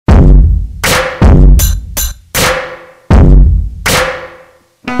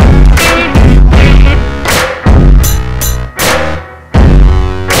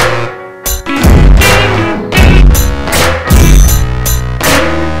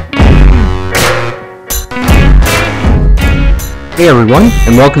Hey everyone,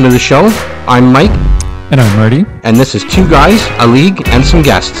 and welcome to the show. I'm Mike. And I'm Marty. And this is Two Guys, a League, and some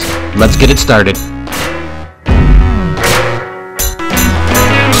guests. Let's get it started.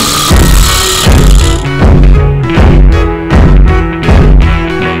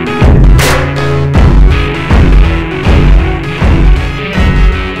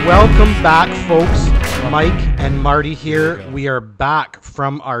 Welcome back, folks. Mike and Marty here. We are back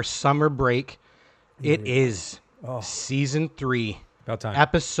from our summer break. It is season 3, About time.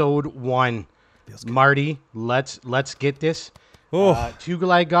 episode 1. Marty, let's get this. Oh. Two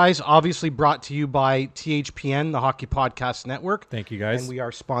Guys, obviously brought to you by THPN, the Hockey Podcast Network. Thank you, guys. And we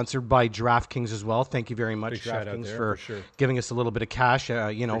are sponsored by DraftKings as well. Thank you very much, Big shout out DraftKings, there, for for sure. giving us a little bit of cash.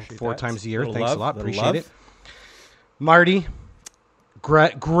 Appreciate four that. times a year. Little Thanks love, a lot. little Appreciate love. it. Marty,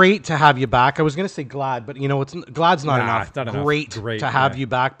 great to have you back. I was going to say glad, but glad's not enough. Not enough. Great to have you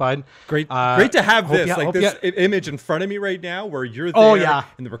back, bud. Great to have hope this. you- Like hope this you- image in front of me right now where you're there Oh, yeah.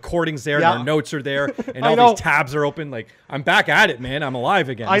 and the recording's there Yeah. and the notes are there and I all know. these tabs are open. Like, I'm back at it, man. I'm alive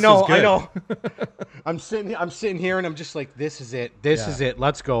again. I This know, is good. I know. I'm sitting here, and I'm just like, this is it. This is it.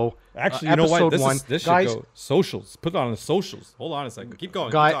 Let's go. Actually, you know what? Episode This guys, should go socials. Put it on the socials. Hold on a second. Keep going.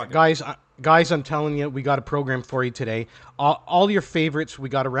 Keep talking. guys, I'm telling you, we got a program for you today. All your favorites. We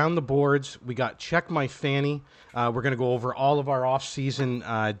got Around the Boards. We got Check My Fanny. We're going to go over all of our off-season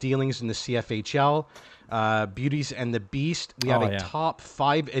dealings in the CFHL. Beauties and the Beast. We have a top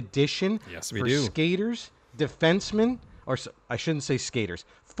 5 edition Yes, we for do. skaters, defensemen, I shouldn't say skaters,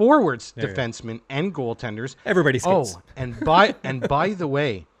 forwards, There you defensemen, and goaltenders. Everybody skates. Oh, and by the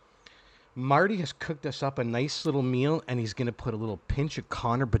way, Marty has cooked us up a nice little meal, and he's going to put a little pinch of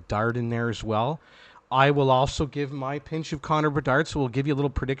Connor Bedard in there as well. I will also give my pinch of Connor Bedard, so we'll give you a little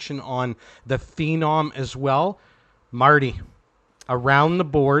prediction on the Phenom as well. Marty, Around the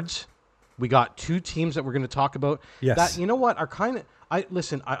Boards, we got 2 teams that we're going to talk about. Yes. That, you know what, are kind of... I was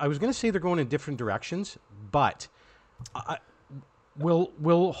going to say they're going in different directions, but...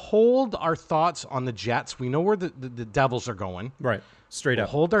 We'll hold our thoughts on the Jets. We know where the Devils are going. Right. Straight We'll up.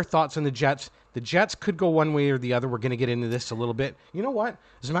 hold our thoughts on the Jets. The Jets could go one way or the other. We're going to get into this a little bit. You know what?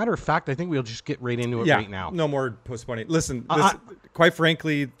 As a matter of fact, I think we'll just get right into it right now. No more postponing. Listen, quite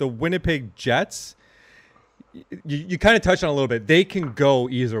frankly, the Winnipeg Jets, you kind of touched on it a little bit. They can go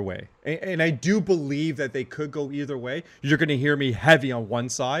either way. And I do believe that they could go either way. You're going to hear me heavy on one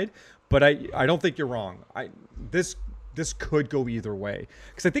side, but I don't think you're wrong. This could go either way.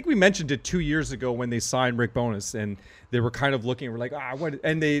 Because I think we mentioned it 2 years ago when they signed Rick Bowness, and they were kind of looking, we're like, what?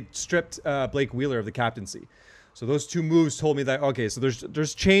 And they stripped Blake Wheeler of the captaincy. So those 2 moves told me that, okay, so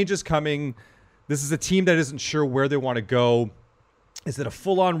there's changes coming. This is a team that isn't sure where they want to go. Is it a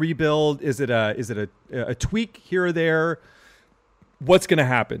full-on rebuild? Is it a tweak here or there? What's going to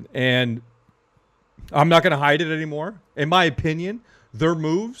happen? And I'm not going to hide it anymore. In my opinion, their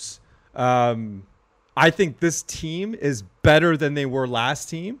moves, I think this team is better than they were last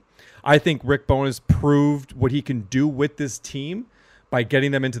team. I think Rick Bowness proved what he can do with this team by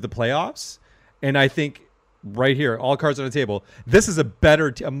getting them into the playoffs. And I think right here, all cards on the table, this is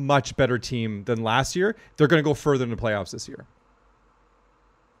a much better team than last year. They're going to go further in the playoffs this year.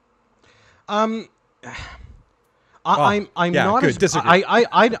 I'm not good. as Disagree.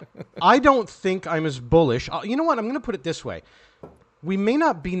 I don't think I'm as bullish. You know what? I'm going to put it this way. We may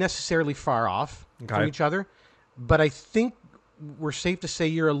not be necessarily far off from each other, but I think we're safe to say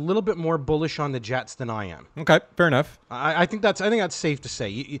you're a little bit more bullish on the Jets than I am. Okay, fair enough. I think that's safe to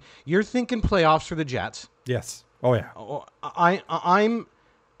say. You're thinking playoffs for the Jets. Yes. Oh yeah. I'm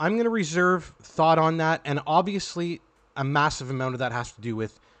going to reserve thought on that, and obviously a massive amount of that has to do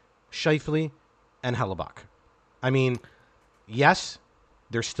with Scheifele and Hellebuck. I mean, yes,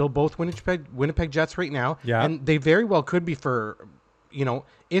 they're still both Winnipeg Jets right now, and they very well could be for,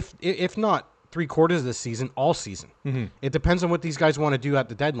 if not 3/4 of the season, all season. Mm-hmm. It depends on what these guys want to do at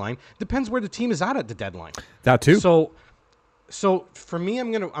the deadline. Depends where the team is at the deadline. That too. So for me,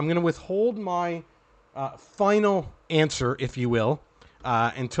 I'm gonna withhold my final answer, if you will,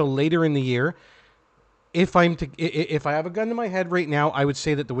 until later in the year. If I have a gun to my head right now, I would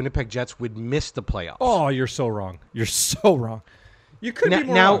say that the Winnipeg Jets would miss the playoffs. Oh, you're so wrong. You're so wrong. You could be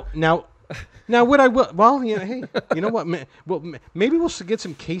more wrong. Now, what I will, well, hey, you know what? Maybe we'll get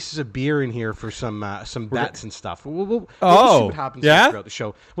some cases of beer in here for some bets and stuff. We'll see what happens throughout the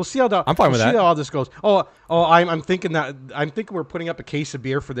show. We'll see how I'm fine with that. See how all this goes. I'm thinking we're putting up a case of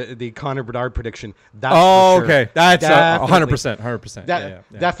beer for the Connor Bedard prediction. That's for sure. Okay. That's 100%.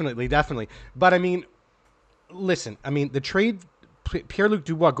 100%. Definitely. But I mean, listen. I mean, the trade, Pierre-Luc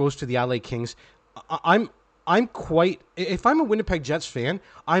Dubois goes to the LA Kings. I'm if I'm a Winnipeg Jets fan,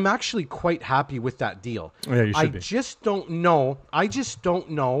 I'm actually quite happy with that deal. Yeah, you should be. I just don't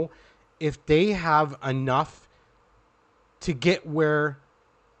know if they have enough to get where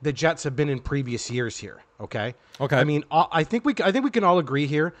the Jets have been in previous years here. Okay. I mean, I think we can all agree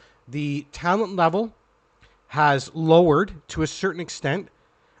here. The talent level has lowered to a certain extent.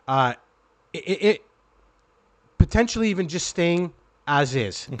 It potentially even just staying as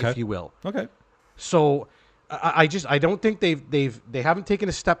is, if you will. Okay. So I don't think they haven't taken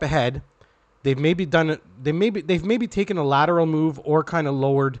a step ahead. They've maybe taken a lateral move or kind of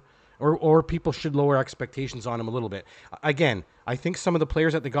lowered, or people should lower expectations on him a little bit. Again, I think some of the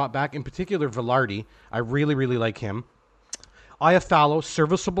players that they got back, in particular Velarde, I really, really like him. Iafallo,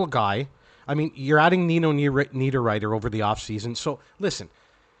 serviceable guy. I mean, you're adding Nino Niederreiter over the offseason. So listen,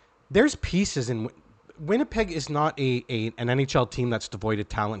 there's pieces in Winnipeg is not an NHL team that's devoid of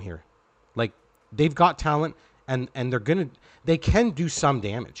talent here. Like, they've got talent and they can do some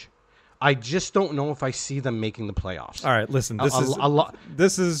damage. I just don't know if I see them making the playoffs. All right, listen,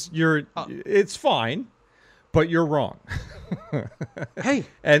 it's fine, but you're wrong. Hey,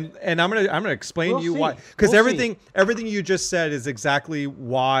 and I'm gonna explain to you why, because everything you just said is exactly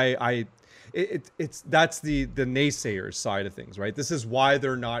why that's the naysayers side of things, right? This is why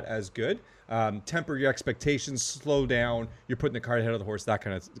they're not as good. Temper your expectations, slow down. You're putting the cart ahead of the horse. That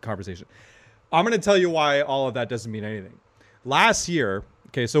kind of conversation. I'm going to tell you why all of that doesn't mean anything. Last year,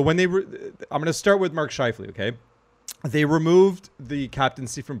 okay, so when I'm going to start with Mark Scheifele, okay? They removed the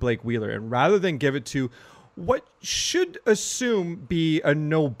captaincy from Blake Wheeler, and rather than give it to what should assume be a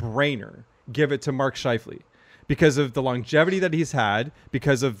no-brainer, give it to Mark Scheifele. Because of the longevity that he's had,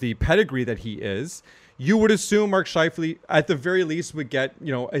 because of the pedigree that he is, you would assume Mark Scheifele, at the very least, would get,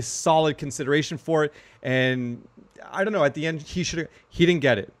 a solid consideration for it. And I don't know, at the end, he didn't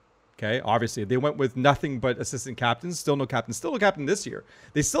get it. Okay, obviously, they went with nothing but assistant captains. Still no captain this year.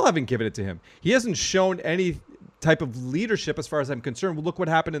 They still haven't given it to him. He hasn't shown any type of leadership as far as I'm concerned. Well, look what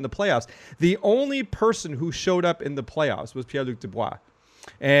happened in the playoffs. The only person who showed up in the playoffs was Pierre-Luc Dubois.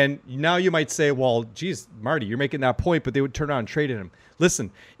 And now you might say, well, geez, Marty, you're making that point, but they would turn around and trade him. Listen,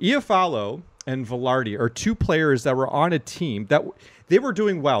 Iafallo and Velarde are two players that were on a team that they were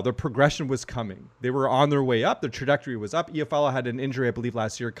doing well. Their progression was coming. They were on their way up. Their trajectory was up. Iafallo had an injury, I believe,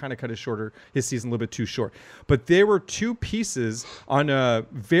 last year, kind of cut his season a little bit too short. But they were two pieces on a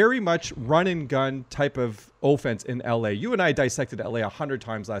very much run and gun type of offense in LA. You and I dissected LA 100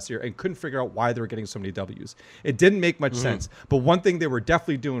 times last year and couldn't figure out why they were getting so many W's. It didn't make much sense. But one thing they were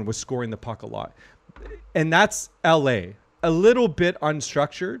definitely doing was scoring the puck a lot. And that's LA. A little bit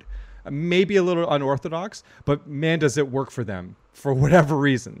unstructured, maybe a little unorthodox, but man, does it work for them for whatever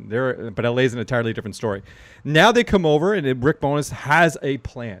reason. But LA's an entirely different story. Now they come over and Rick Bowness has a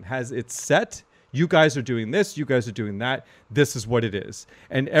plan, has it set. You guys are doing this. You guys are doing that. This is what it is.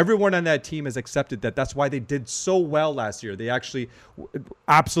 And everyone on that team has accepted that. That's why they did so well last year. They actually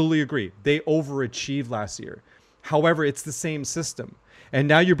absolutely agree. They overachieved last year. However, it's the same system. And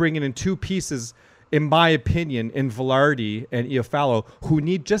now you're bringing in two pieces, in my opinion, in Velarde and Iafallo, who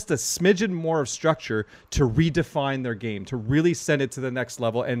need just a smidgen more of structure to redefine their game, to really send it to the next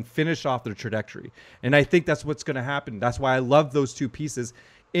level and finish off their trajectory. And I think that's what's going to happen. That's why I love those two pieces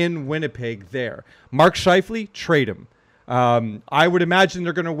in Winnipeg there. Mark Scheifele, trade him. I would imagine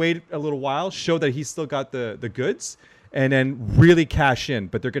they're going to wait a little while, show that he's still got the goods, and then really cash in.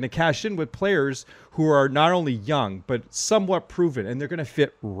 But they're going to cash in with players who are not only young, but somewhat proven, and they're going to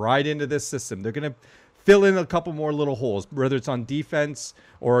fit right into this system. They're going to fill in a couple more little holes, whether it's on defense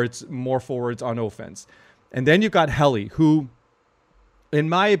or it's more forwards on offense. And then you've got Helly, who, in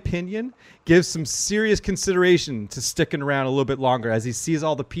my opinion, gives some serious consideration to sticking around a little bit longer as he sees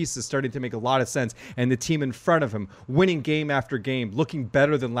all the pieces starting to make a lot of sense and the team in front of him winning game after game, looking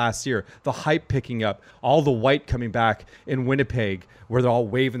better than last year, the hype picking up, all the white coming back in Winnipeg where they're all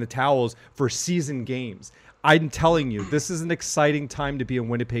waving the towels for season games. I'm telling you, this is an exciting time to be a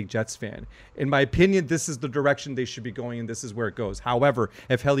Winnipeg Jets fan. In my opinion, this is the direction they should be going, and this is where it goes. However,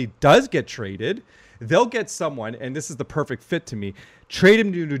 if Helly does get traded, they'll get someone, and this is the perfect fit to me, trade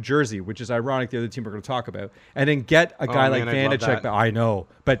him to New Jersey, which is ironic, the other team we're going to talk about, and then get a guy like Vanacek. I know,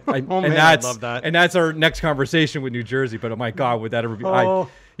 but I love that. And that's our next conversation with New Jersey. But oh my God, would that ever be?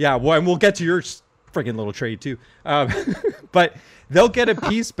 And we'll get to your freaking little trade too. But they'll get a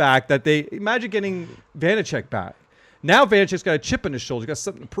piece back that they imagine getting Vanacek back. Now Vanacek's got a chip on his shoulder, he's got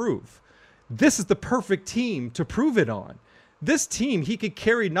something to prove. This is the perfect team to prove it on. This team, he could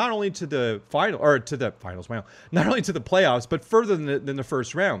carry not only to the final or to the finals, not only to the playoffs, but further than the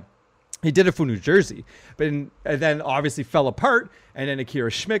first round. He did it for New Jersey, and then obviously fell apart. And then Akira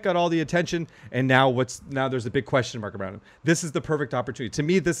Schmidt got all the attention, and now there's a big question mark around him. This is the perfect opportunity. To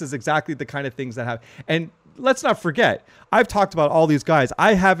me, this is exactly the kind of things that have. And let's not forget, I've talked about all these guys.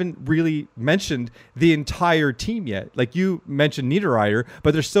 I haven't really mentioned the entire team yet. Like you mentioned Niederreiter,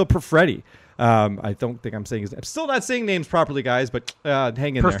 but there's still Perfetti. I don't think I'm saying his name. I'm still not saying names properly, guys, but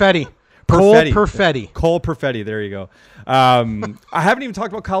hang in Perfetti. there. Cole Perfetti. There you go. I haven't even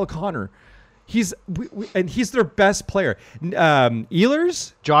talked about Kyle Connor. He's their best player.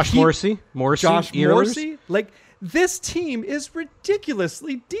 Ehlers, Josh Morrissey, Morrissey. Like this team is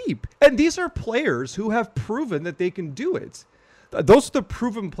ridiculously deep, and these are players who have proven that they can do it. Those are the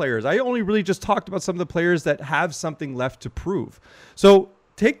proven players. I only really just talked about some of the players that have something left to prove. So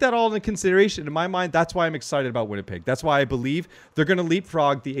take that all into consideration. In my mind, that's why I'm excited about Winnipeg. That's why I believe they're going to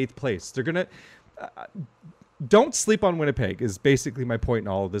leapfrog the 8th place. They're going to don't sleep on Winnipeg is basically my point in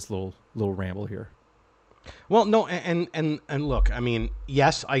all of this little ramble here. Well, no, and look, I mean,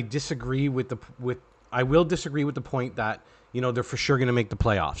 yes, I will disagree with the point that, they're for sure going to make the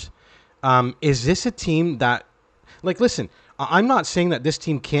playoffs. Is this a team that, like, listen, I'm not saying that this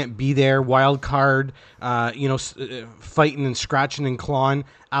team can't be there, wild card, fighting and scratching and clawing,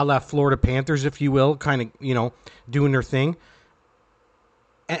 a la Florida Panthers, if you will, kind of, doing their thing.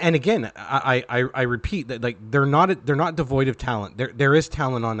 And again, I repeat that, like, they're not devoid of talent. There is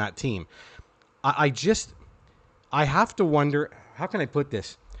talent on that team. I have to wonder, how can I put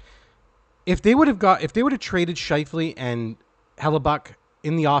this? If they would have traded Scheifele and Hellebuck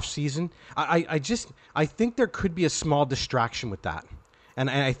in the offseason, I think there could be a small distraction with that. And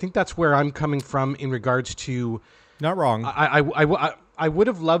I think that's where I'm coming from in regards to... Not wrong. I would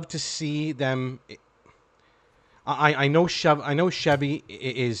have loved to see them... I know Chevy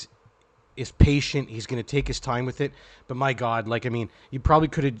is patient. He's going to take his time with it. But my God, like, I mean, you probably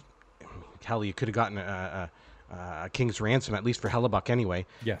could have... Hell, you could have gotten a king's ransom, at least for Hellebuck anyway.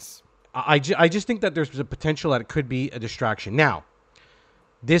 Yes. I just think that there's a potential that it could be a distraction. Now,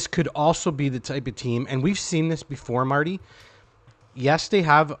 this could also be the type of team, and we've seen this before, Marty. Yes, they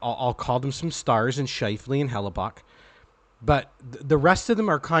have, I'll call them some stars in Scheifele and Hellebuck, but the rest of them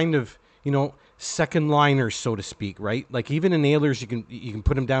are kind of, second liners, so to speak, right? Like even in Ehlers, you can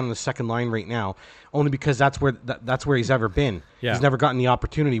put him down on the second line right now, only because that's where he's ever been. Yeah. He's never gotten the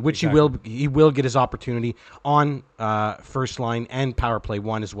opportunity, which exactly. he will get his opportunity on first line and power play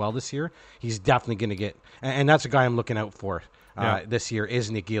 1 as well this year. He's definitely going to get, and that's a guy I'm looking out for this year is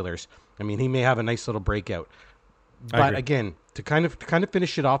Nick Ehlers. I mean, he may have a nice little breakout, but again, to kind of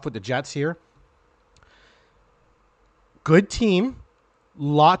finish it off with the Jets here, good team.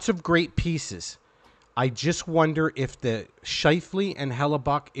 Lots of great pieces. I just wonder if the Scheifele and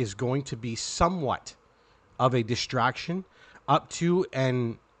Hellebuck is going to be somewhat of a distraction up to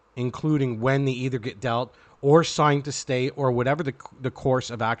and including when they either get dealt or signed to stay or whatever the course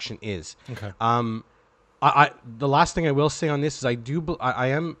of action is. Okay. The last thing I will say on this is I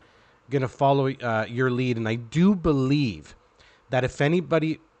am going to follow your lead, and I do believe that if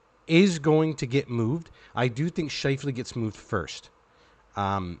anybody is going to get moved, I do think Scheifele gets moved first.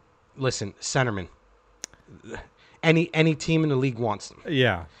 Listen, centerman. Any team in the league wants them.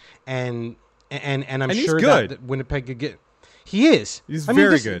 Yeah, and I'm sure that Winnipeg could get. He is. He's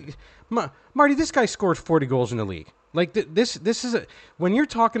very good. Marty, this guy scored 40 goals in the league. Like this is when you're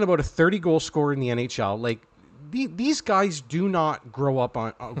talking about a 30-goal scorer in the NHL. Like these guys do not grow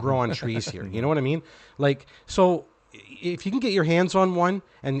on trees here. You know what I mean? Like so. If you can get your hands on one,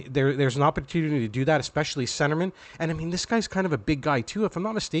 and there's an opportunity to do that, especially centerman. And I mean, this guy's kind of a big guy too. If I'm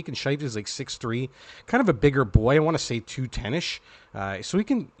not mistaken, Scheifele is like 6'3", kind of a bigger boy. I want to say 210ish. So he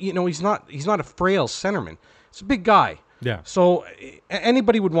can, he's not a frail centerman. It's a big guy. Yeah. So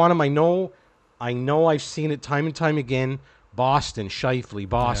anybody would want him. I know. I've seen it time and time again. Boston Scheifele,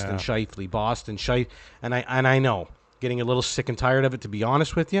 Scheifele, and I know. Getting a little sick and tired of it, to be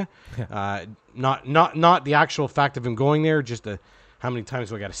honest with you. Not the actual fact of him going there, just how many times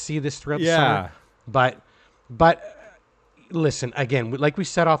do I got to see this throughout the summer. But listen, again, like we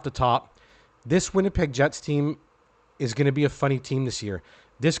said off the top, this Winnipeg Jets team is going to be a funny team this year.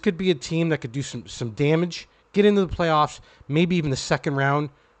 This could be a team that could do some damage, get into the playoffs, maybe even the second round.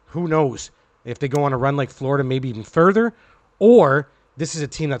 Who knows? If they go on a run like Florida, maybe even further. Or this is a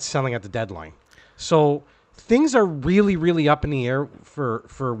team that's selling at the deadline. So things are really, really up in the air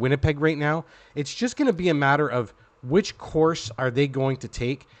for Winnipeg right now. It's just going to be a matter of which course are they going to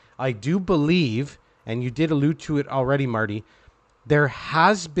take. I do believe, and you did allude to it already, Marty, there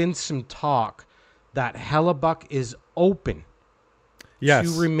has been some talk that Hellebuck is open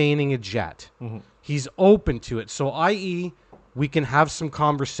to remaining a Jet. Mm-hmm. He's open to it. So, i.e., we can have some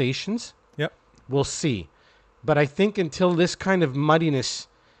conversations. Yep. We'll see. But I think until this kind of muddiness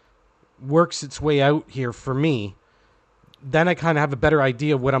works its way out here for me, then I kind of have a better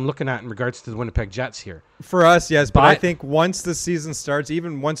idea of what I'm looking at in regards to the Winnipeg Jets here. For us, yes. But I think once the season starts,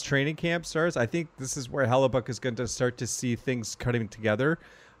 even once training camp starts, I think this is where Hellebuyck is going to start to see things cutting together.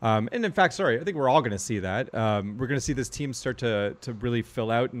 And in fact, I think we're all going to see that. We're going to see this team start to really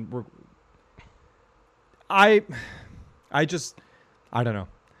fill out. And I don't know.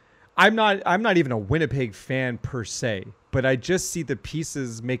 I'm not even a Winnipeg fan per se, but I just see the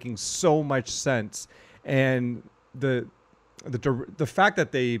pieces making so much sense, and the fact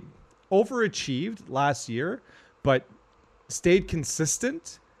that they overachieved last year, but stayed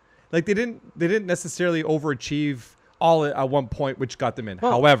consistent. Like they didn't necessarily overachieve all at one point, which got them in.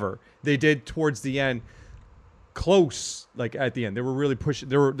 Well, however, they did towards the end, close. Like at the end, they were really pushing.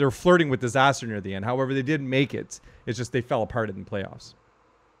 They were flirting with disaster near the end. However, they did make it. It's just they fell apart in the playoffs.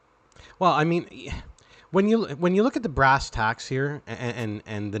 Well, I mean, when you look at the brass tacks here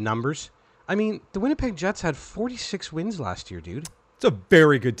and the numbers, I mean, the Winnipeg Jets had 46 wins last year, dude. It's a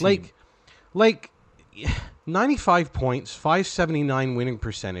very good team. Like 95 points, 579 winning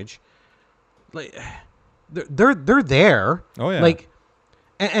percentage. Like they're there. Oh yeah. Like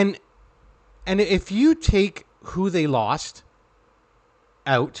and if you take who they lost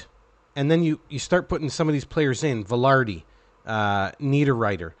out, and then you start putting some of these players in, Velarde,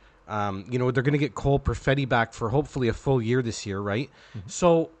 Niederreiter. They're going to get Cole Perfetti back for hopefully a full year this year, right? Mm-hmm.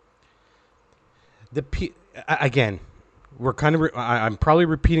 So, again, we're kind of. I'm probably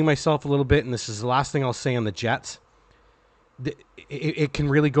repeating myself a little bit, and this is the last thing I'll say on the Jets. It can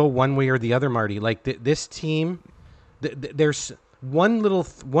really go one way or the other, Marty. Like this team, there's one little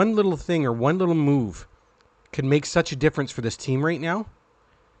thing or one little move can make such a difference for this team right now.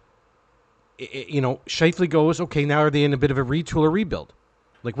 Scheifele goes, okay, now are they in a bit of a retool or rebuild?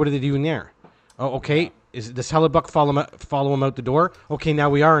 Like, what are they doing there? Oh, okay. Does Hellebuyck follow him out the door? Okay, now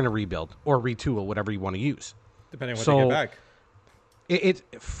we are in a rebuild or retool, whatever you want to use. Depending on what they get back.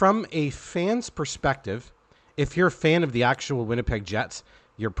 It from a fan's perspective, if you're a fan of the actual Winnipeg Jets,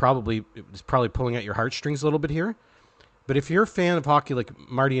 it's probably pulling at your heartstrings a little bit here. But if you're a fan of hockey like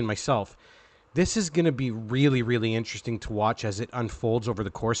Marty and myself, this is going to be really, really interesting to watch as it unfolds over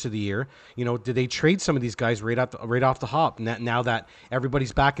the course of the year. Do they trade some of these guys right off the hop? Now that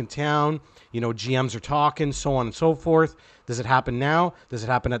everybody's back in town, GMs are talking, so on and so forth. Does it happen now? Does it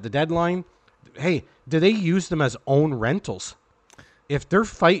happen at the deadline? Hey, do they use them as own rentals? If they're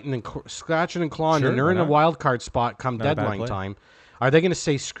fighting and scratching and clawing, and they're in a wild card spot come deadline time, are they going to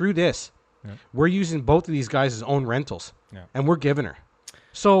say, screw this? Yeah. We're using both of these guys as own rentals, and we're giving her.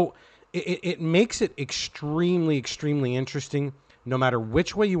 So it makes it extremely, extremely interesting, no matter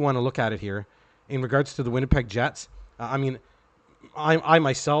which way you want to look at it here, in regards to the Winnipeg Jets. I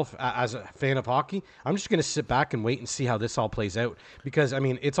myself, as a fan of hockey, I'm just going to sit back and wait and see how this all plays out, because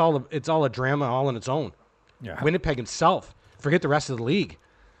it's all a drama all on its own. Yeah. Winnipeg himself, forget the rest of the league.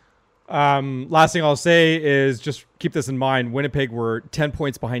 Last thing I'll say is just keep this in mind. Winnipeg were 10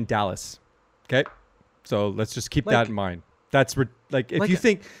 points behind Dallas. Okay, so let's just keep that in mind. That's if you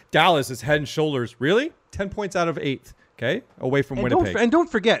think Dallas is head and shoulders, really 10 points out of 8th. Okay, away from Winnipeg. Don't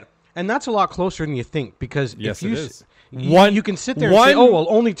forget, and that's a lot closer than you think, because yes, if it is. You can sit there and say, oh, well,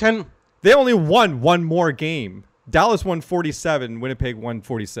 only 10. They only won one more game. Dallas won 47. Winnipeg won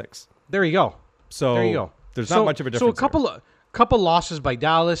 46. There you go. So there you go. There's not much of a difference. So a couple losses by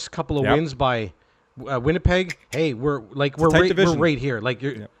Dallas, couple of wins by Winnipeg. Hey, we're right here. Like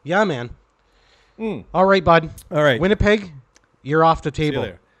yeah, man. All right, bud. All right, Winnipeg, you're off the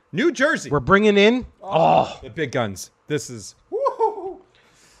table. New Jersey. We're bringing in the big guns. This is.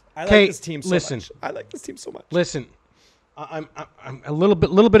 I like this team so much. I like this team so much. Listen, I'm a little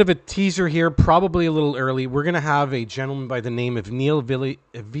bit of a teaser here, probably a little early. We're gonna have a gentleman by the name of Neil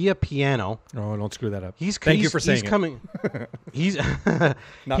Villapiano. Oh, don't screw that up. Thank you for saying coming. He's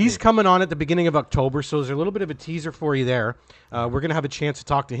coming on at the beginning of October, so there's a little bit of a teaser for you there. We're gonna have a chance to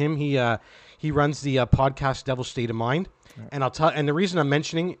talk to him. He runs the podcast Devil's State of Mind, and and the reason I'm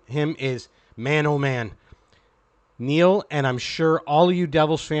mentioning him is, man, oh man, Neil, and I'm sure all of you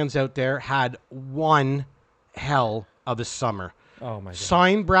Devils fans out there had one hell of a summer. Oh my God.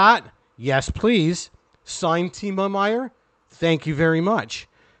 Sign Bratt, yes please. Sign Timo Meier, thank you very much.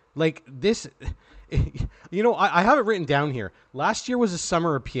 Like this, I have it written down here. Last year was the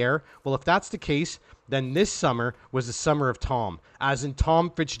summer of Pierre. Well, if that's the case, then this summer was the summer of Tom, as in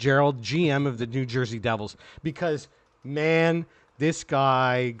Tom Fitzgerald, GM of the New Jersey Devils. Because, man, this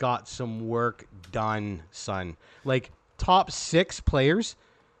guy got some work done, son. Like, top 6 players.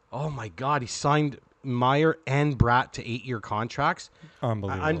 Oh, my God. He signed Meyer and Bratt to 8-year contracts.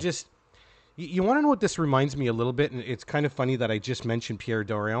 Unbelievable. I'm just. You want to know what this reminds me a little bit, and it's kind of funny that I just mentioned Pierre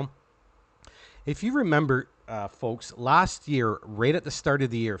Dorion. If you remember, folks, last year, right at the start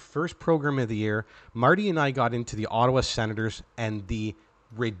of the year, first program of the year, Marty and I got into the Ottawa Senators and the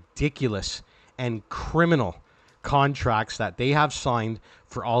ridiculous and criminal contracts that they have signed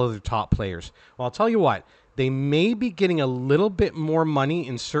for all of their top players. Well, I'll tell you what, they may be getting a little bit more money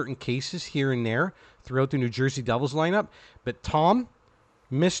in certain cases here and there throughout the New Jersey Devils lineup, but Tom,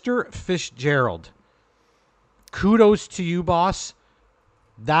 Mr. Fitzgerald, kudos to you, boss.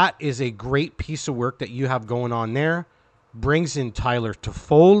 That is a great piece of work that you have going on there. Brings in Tyler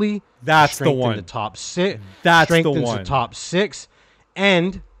Toffoli. That's the one. The top six. That's the strengthens one. the top six.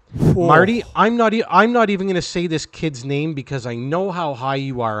 And Marty, I'm not even going to say this kid's name because I know how high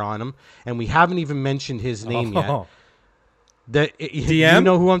you are on him, and we haven't even mentioned his name yet. DM? You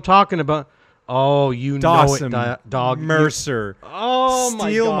know who I'm talking about. Oh, you Dawson know it, dog. Mercer. Oh, my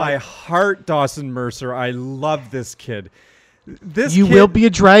Steal God. my heart, Dawson Mercer. I love this kid. You will be a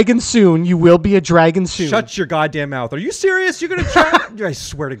dragon soon. You will be a dragon soon. Shut your goddamn mouth. Are you serious? You're gonna try? I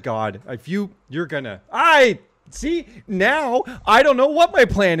swear to God, if you're gonna. See, now I don't know what my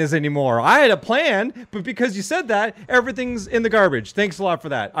plan is anymore. I had a plan, but because you said that, everything's in the garbage. Thanks a lot for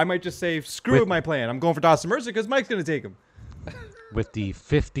that. I might just say, screw my plan. I'm going for Dawson Mercer because Mike's gonna take him. With the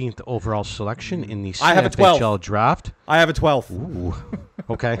 15th overall selection in the I have a 12th. NHL draft. I have a 12th. Ooh.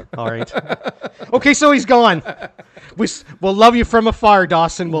 Okay. All right. Okay, so he's gone. We'll love you from afar,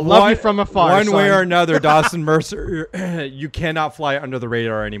 Dawson. We'll love you from afar. One way son. or another, Dawson Mercer, you cannot fly under the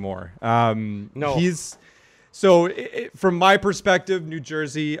radar anymore. No. From my perspective, New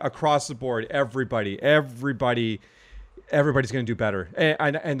Jersey, across the board, everybody's going to do better.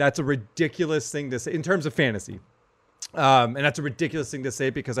 And that's a ridiculous thing to say in terms of fantasy. And that's a ridiculous thing to say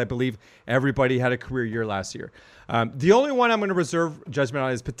because I believe everybody had a career year last year. The only one I'm going to reserve judgment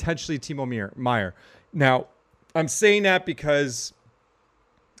on is potentially Timo Meyer. Now, I'm saying that because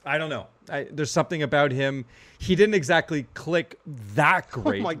I don't know. There's something about him. He didn't exactly click that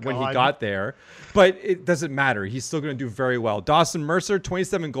great when he got there, but it doesn't matter. He's still going to do very well. Dawson Mercer,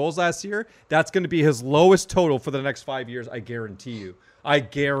 27 goals last year. That's going to be his lowest total for the next 5 years. I guarantee you.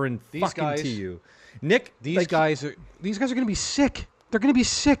 You. Nick, these guys are going to be sick. They're going to be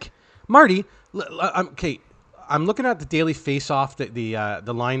sick. Marty, okay. I'm looking at the daily face-off, the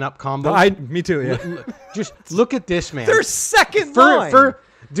lineup combo. Me too. Yeah. Just look at this, man. Their second line.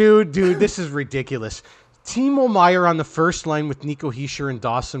 Dude, this is ridiculous. Timo Meyer on the first line with Nico Hischier and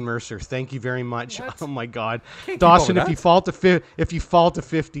Dawson Mercer. Thank you very much. What? Oh my God, Dawson! If you fall to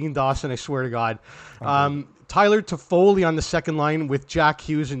 15, Dawson, I swear to God. Tyler Toffoli on the second line with Jack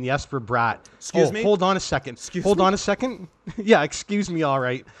Hughes and Jesper Bratt. Excuse me. Hold on a second. On a second. Yeah, excuse me. All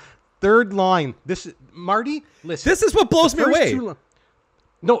right. Third line. Marty. Listen. This is what blows me away.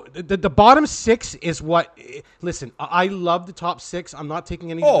 No, the bottom six is what. Listen, I love the top six. I'm not taking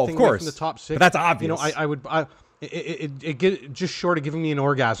anything away from the top six. But that's obvious. You know, I would. It get just short of giving me an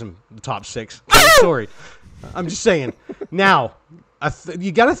orgasm. The top six. I'm sorry. I'm just saying. Now,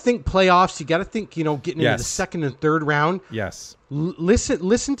 you got to think playoffs. You got to think. Getting into the second and third round. Yes.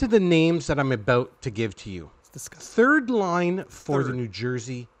 Listen to the names that I'm about to give to you. Third line for the New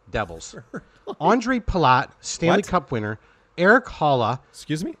Jersey Devils. Andre Palat, Stanley Cup winner. Eric Holla.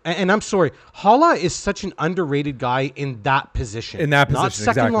 Excuse me? And I'm sorry. Holla is such an underrated guy in that position. Not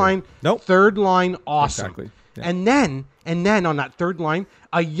second line. Nope. Third line, awesome. Exactly. Yeah. And then on that third line,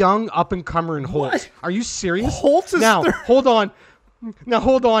 a young up-and-comer in Holtz. What? Are you serious? Holtz is Now, hold on.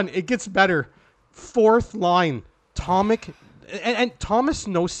 It gets better. Fourth line, and Thomas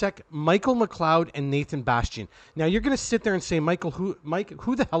Nosek, Michael McLeod, and Nathan Bastian. Now, you're going to sit there and say, Mike, who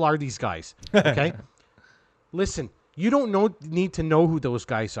the hell are these guys? Okay? Listen. You don't need to know who those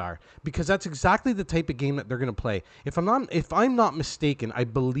guys are because that's exactly the type of game that they're going to play. If I'm not mistaken, I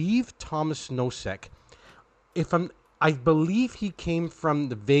believe Thomas Nosek. I believe he came from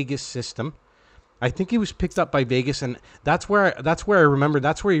the Vegas system. I think he was picked up by Vegas, and that's where I remember.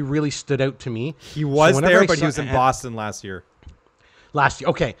 That's where he really stood out to me. He was there, but he was in Boston last year.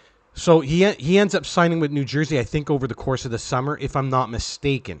 Okay. So he ends up signing with New Jersey, I think, over the course of the summer, if I'm not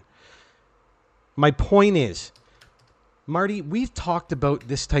mistaken. My point is, Marty, we've talked about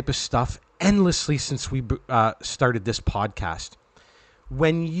this type of stuff endlessly since we started this podcast.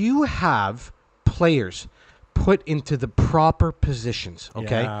 When you have players put into the proper positions,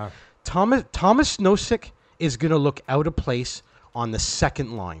 okay? Yeah. Thomas Nosek is going to look out of place on the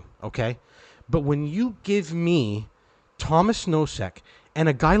second line, okay? But when you give me Thomas Nosek and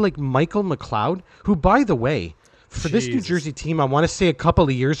a guy like Michael McLeod, who, by the way, for this New Jesus. Jersey team, I want to say a couple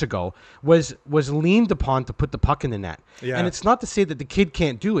of years ago, was leaned upon to put the puck in the net. Yeah. And it's not to say that the kid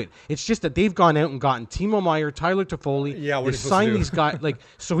can't do it. It's just that they've gone out and gotten Timo Meier, Tyler Toffoli. Yeah, what are they you supposed to signed do? these guys.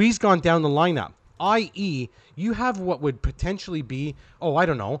 So he's gone down the lineup. I.e., you have what would potentially be, I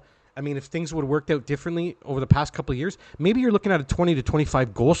don't know. I mean, if things would have worked out differently over the past couple of years, maybe you're looking at a 20 to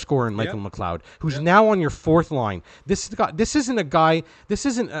 25 goal scorer in Michael McLeod, who's now on your fourth line. This isn't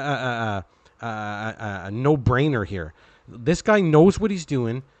a no-brainer here. This guy knows what he's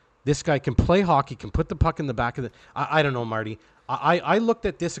doing. This guy can play hockey, can put the puck in the back of the... I don't know, Marty. I looked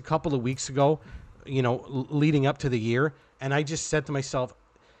at this a couple of weeks ago, leading up to the year, and I just said to myself,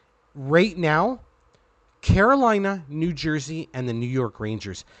 right now, Carolina, New Jersey, and the New York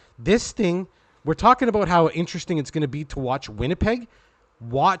Rangers. This thing, we're talking about how interesting it's going to be to watch Winnipeg.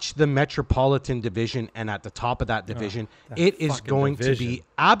 Watch the Metropolitan Division, and at the top of that division, it is going to be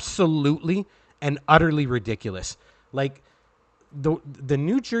absolutely and utterly ridiculous. Like, the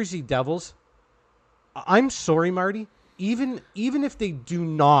New Jersey Devils, I'm sorry, Marty, even if they do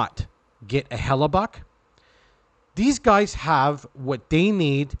not get a Hellebuck, these guys have what they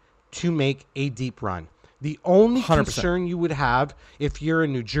need to make a deep run. The only 100%. concern you would have if you're a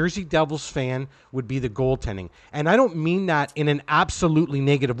New Jersey Devils fan would be the goaltending. And I don't mean that in an absolutely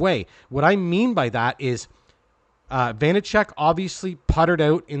negative way. What I mean by that is Vanacek obviously puttered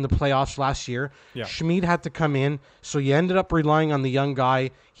out in the playoffs last year. Yeah. Schmid had to come in, so you ended up relying on the young guy.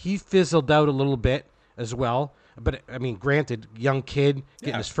 He fizzled out a little bit as well. But, I mean, granted, young kid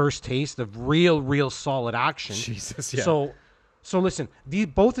getting his first taste of real solid action. Jesus, yeah. So listen,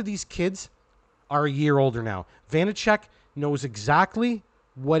 both of these kids are a year older now. Vanacek knows exactly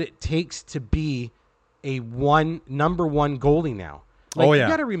what it takes to be a number one goalie now. You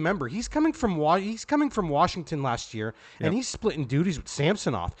got to remember, he's coming from Washington last year, and he's splitting duties with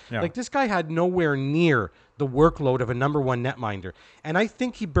Samsonov. Yeah. Like, this guy had nowhere near the workload of a number one netminder, and I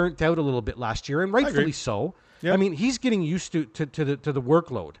think he burnt out a little bit last year, and rightfully so. Yep. I mean, he's getting used to the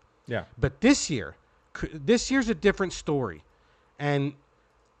workload. Yeah. But this year's a different story, and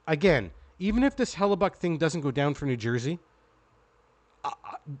again, even if this Hellebuck thing doesn't go down for New Jersey,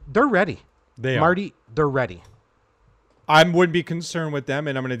 they're ready. Marty, they're ready. I wouldn't be concerned with them,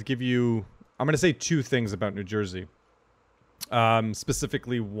 and I'm going to say two things about New Jersey.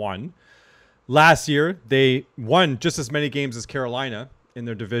 Specifically, one, last year they won just as many games as Carolina in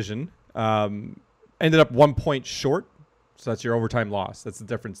their division. Ended up 1 point short, so that's your overtime loss. That's the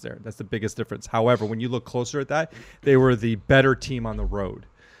difference there. That's the biggest difference. However, when you look closer at that, they were the better team on the road.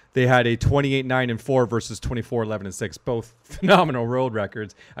 They had a 28-9-4 versus 24-11-6, both phenomenal road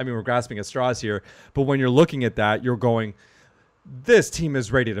records. I mean, we're grasping at straws here, but when you're looking at that, you're going, this team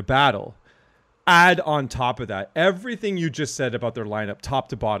is ready to battle. Add on top of that everything you just said about their lineup, top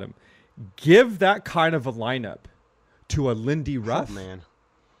to bottom. Give that kind of a lineup to a Lindy Ruff. Oh, man.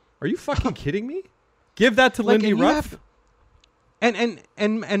 Are you fucking kidding me? Give that to Lindy Ruff.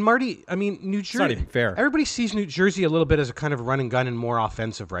 And Marty, I mean, New Jersey. It's not even fair. Everybody sees New Jersey a little bit as a kind of run and gun and more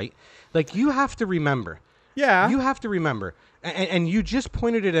offensive, right? Like, you have to remember. Yeah. You have to remember. And you just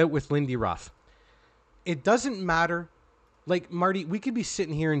pointed it out with Lindy Ruff. It doesn't matter. Like, Marty, we could be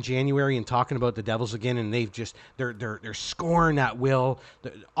sitting here in January and talking about the Devils again, and they're scoring at will.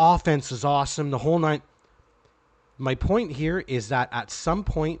 The offense is awesome. The whole nine. My point here is that at some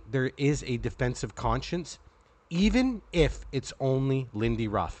point there is a defensive conscience, even if it's only Lindy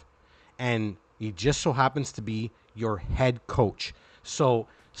Ruff, and he just so happens to be your head coach. So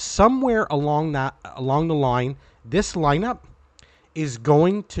somewhere along the line, this lineup is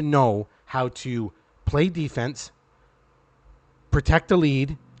going to know how to play defense, protect the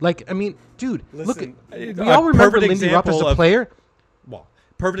lead. Like, I mean, dude, Listen, look, we all remember Lindy Ruff as a player. Well,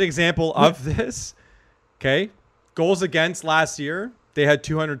 perfect example of this. Okay, goals against last year, they had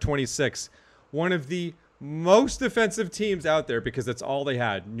 226. One of the most defensive teams out there, because that's all they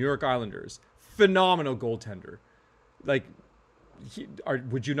had. New York Islanders, phenomenal goaltender. Like,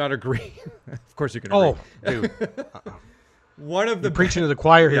 would you not agree? Of course you can agree. Oh, dude. One of the preaching to the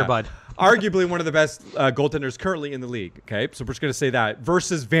choir here, bud. Arguably one of the best goaltenders currently in the league. Okay, so we're just going to say that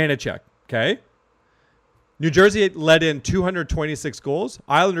versus Vanacek. Okay, New Jersey led in 226 goals.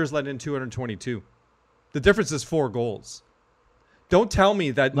 Islanders led in 222. The difference is 4 goals. Don't tell me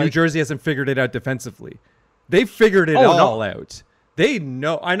that New Jersey hasn't figured it out defensively. They figured it all out. They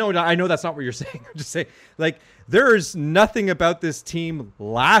know. I know that's not what you're saying. I'm just saying, like, there's nothing about this team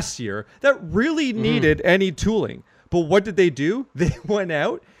last year that really needed any tooling. But what did they do? They went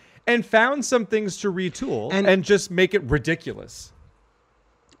out and found some things to retool and just make it ridiculous.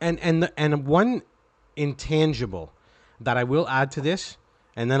 And one intangible that I will add to this,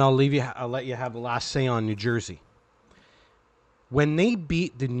 and then I'll let you have the last say on New Jersey. when they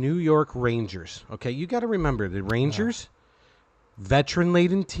beat the New York Rangers, okay, you got to remember the Rangers,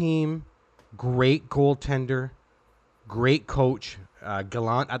 veteran-laden team, great goaltender, great coach,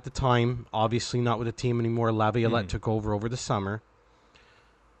 Gallant at the time, obviously not with the team anymore. Laviolette took over the summer.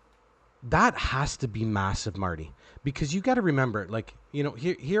 That has to be massive, Marty, because you got to remember, like, you know,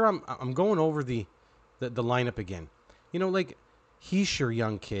 here I'm going over the lineup again. You know, like, Heischer,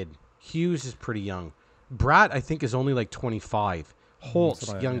 young kid. Hughes is pretty young. Bratt, I think, is only like 25.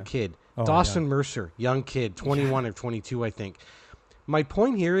 Holtz, young kid. Dawson Mercer, young kid, 21 or 22, I think. My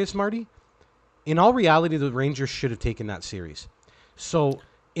point here is, Marty, in all reality, the Rangers should have taken that series. So,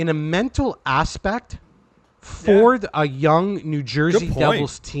 in a mental aspect, for a young New Jersey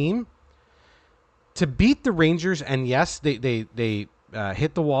Devils team, to beat the Rangers, and yes, they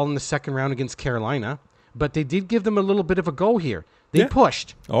hit the wall in the second round against Carolina, but they did give them a little bit of a go here. They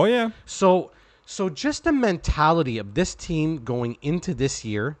pushed. Oh, yeah. So just the mentality of this team going into this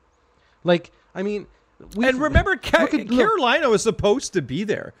year, like, I mean... And remember, Carolina was supposed to be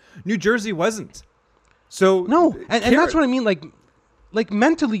there. New Jersey wasn't. So no, and that's what I mean. Like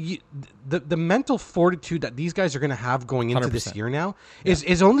mentally, the mental fortitude that these guys are going to have going into 100%. this year now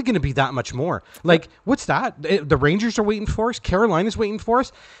is only going to be that much more. Like, what's that? The Rangers are waiting for us. Carolina's waiting for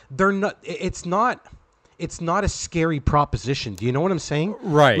us. They're not. It's not a scary proposition. Do you know what I'm saying?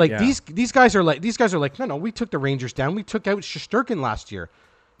 Right. Like these guys are like no, we took the Rangers down. We took out Shesterkin last year.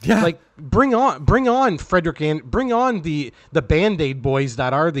 Yeah. Like, bring on Frederick and bring on the Band-Aid boys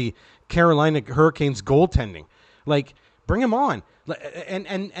that are the Carolina Hurricanes goaltending. Like, bring them on.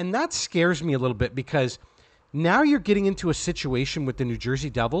 And that scares me a little bit, because now you're getting into a situation with the New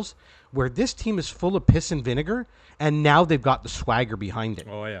Jersey Devils where this team is full of piss and vinegar, and now they've got the swagger behind it.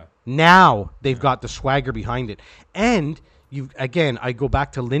 Oh, yeah. Now they've got the swagger behind it. And I go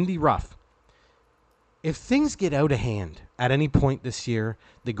back to Lindy Ruff. If things get out of hand at any point this year,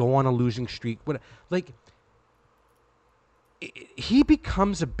 they go on a losing streak, he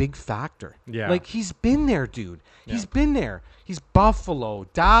becomes a big factor. Yeah. Like, he's been there, dude. Yeah. He's been there. He's Buffalo,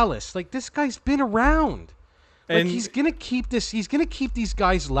 Dallas. Like, this guy's been around. Like, he's going to keep these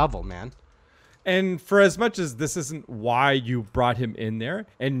guys level, man. And for as much as this isn't why you brought him in there,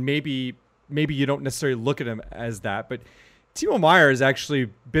 and maybe you don't necessarily look at him as that, but Timo Meier has actually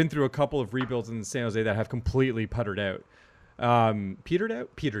been through a couple of rebuilds in San Jose that have completely petered out. Petered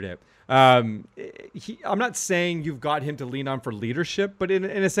out. I'm not saying you've got him to lean on for leadership, but in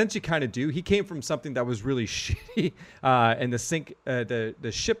a sense you kind of do. He came from something that was really shitty, and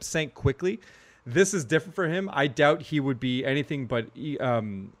the ship sank quickly. This is different for him. I doubt he would be anything but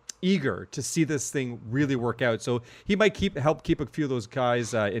eager to see this thing really work out. So he might help keep a few of those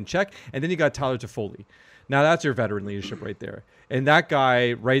guys in check. And then you got Tyler Toffoli. Now that's your veteran leadership right there. And that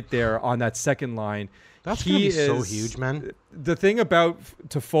guy right there on that second line, that's going to be so huge, man. The thing about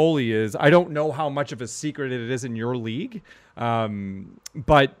Toffoli is, I don't know how much of a secret it is in your league,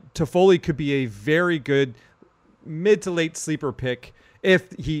 but Toffoli could be a very good mid to late sleeper pick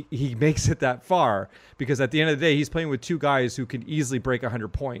if he makes it that far, because at the end of the day, he's playing with two guys who can easily break 100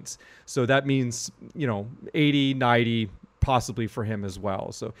 points. So that means, 80, 90 possibly for him as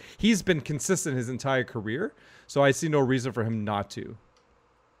well. So he's been consistent his entire career. So I see no reason for him not to.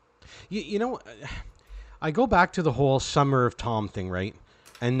 I go back to the whole Summer of Tom thing, right?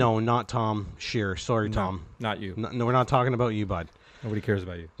 And no, not Tom Shearer. Sorry, no, Tom. Not you. No, we're not talking about you, bud. Nobody cares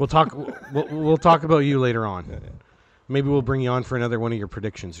about you. We'll talk. we'll talk about you later on. Yeah. Maybe we'll bring you on for another one of your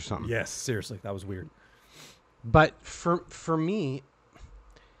predictions or something. Yes, seriously, that was weird. But for me,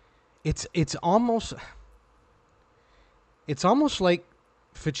 it's almost like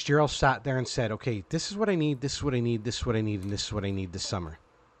Fitzgerald sat there and said, "Okay, this is what I need. This is what I need. This is what I need, and this is what I need this summer."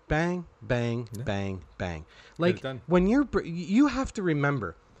 Bang, bang, bang, bang. Like, when you have to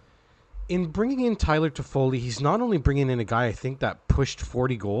remember, in bringing in Tyler Toffoli, he's not only bringing in a guy, I think, that pushed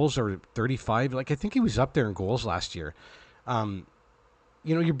 40 goals or 35. Like, I think he was up there in goals last year.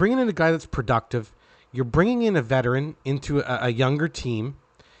 You're bringing in a guy that's productive. You're bringing in a veteran into a younger team.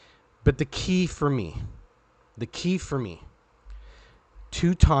 But the key for me,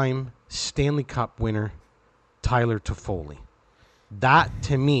 two-time Stanley Cup winner, Tyler Toffoli. That,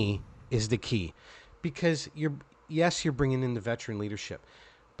 to me, is the key. Because you're bringing in the veteran leadership.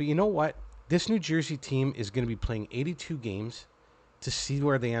 But you know what? This New Jersey team is going to be playing 82 games to see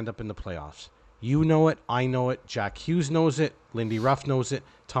where they end up in the playoffs. You know it. I know it. Jack Hughes knows it. Lindy Ruff knows it.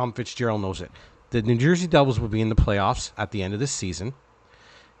 Tom Fitzgerald knows it. The New Jersey Devils will be in the playoffs at the end of this season.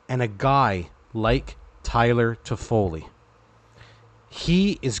 And a guy like Tyler Toffoli,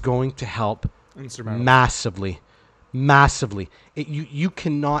 he is going to help massively. You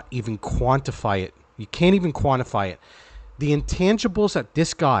cannot even quantify it. You can't even quantify it. the intangibles that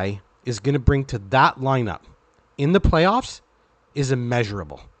this guy is going to bring to that lineup in the playoffs is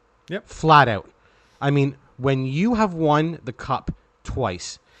immeasurable. Yep. Flat out. I mean, when you have won the cup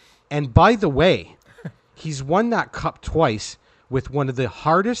twice, and by the way, he's won that cup twice with one of the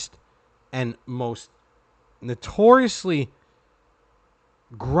hardest and most notoriously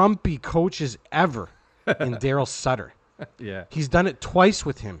grumpy coaches ever in Daryl Sutter. Yeah. He's done it twice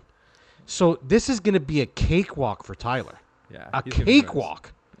with him. So this is going to be a cakewalk for Tyler. Yeah. A he's gonna be nice.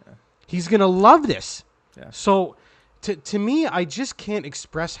 cakewalk. Yeah. He's going to love this. Yeah. So to me, I just can't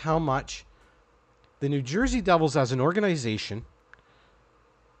express how much the New Jersey Devils as an organization,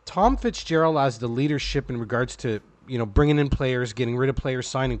 Tom Fitzgerald as the leadership in regards to, bringing in players, getting rid of players,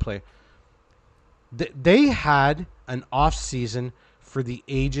 signing players. They had an off season for the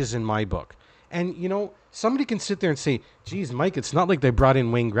ages in my book. And, somebody can sit there and say, geez, Mike, it's not like they brought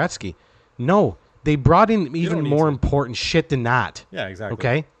in Wayne Gretzky. No, they brought in even more important shit than that. Yeah, exactly.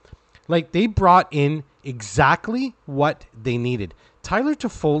 Okay? Like, they brought in exactly what they needed. Tyler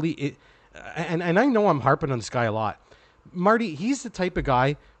Toffoli, and I know I'm harping on this guy a lot. Marty, he's the type of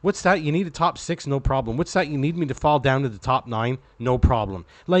guy, what's that? You need a top 6? No problem. What's that? You need me to fall down to the top 9? No problem.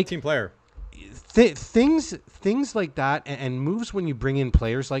 Like, team player. Things like that, and moves when you bring in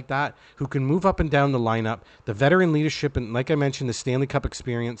players like that who can move up and down the lineup, the veteran leadership, and like I mentioned, the Stanley Cup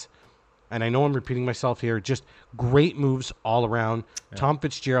experience. And I know I'm repeating myself here. Just great moves all around. Yeah. Tom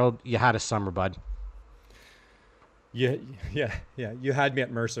Fitzgerald, you had a summer, bud. Yeah. You had me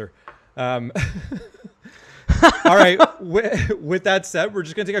at Mercer. All right. With that said, we're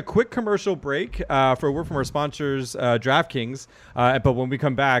just going to take a quick commercial break for a word from our sponsors, DraftKings. But when we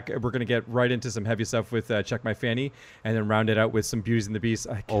come back, we're going to get right into some heavy stuff with Check My Fanny, and then round it out with some Beauties and the Beast.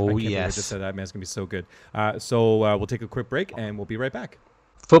 I can't believe I just said that, man. It's going to be so good. So we'll take a quick break, and we'll be right back.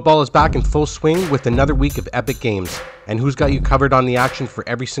 Football is back in full swing with another week of epic games. And who's got you covered on the action for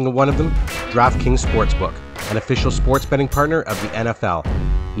every single one of them? DraftKings Sportsbook, an official sports betting partner of the NFL.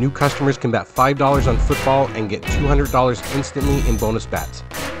 New customers can bet $5 on football and get $200 instantly in bonus bets.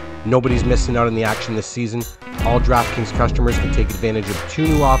 Nobody's missing out on the action this season. All DraftKings customers can take advantage of 2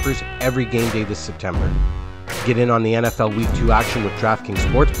 new offers every game day this September. Get in on the NFL Week 2 action with DraftKings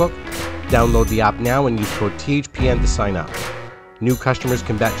Sportsbook. Download the app now and use code THPN to sign up. New customers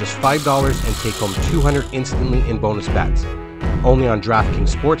can bet just $5 and take home $200 instantly in bonus bets. Only on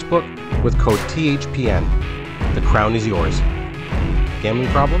DraftKings Sportsbook with code THPN. The crown is yours. Gambling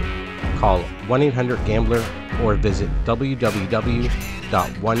problem? Call 1-800-GAMBLER or visit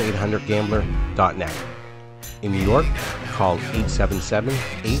www.1800gambler.net. In New York, call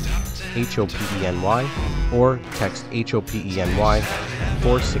 877-8-HOPENY or text HOPENY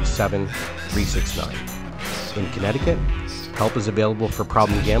 467-369. In Connecticut, help is available for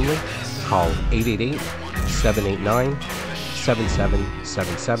problem gambling. Call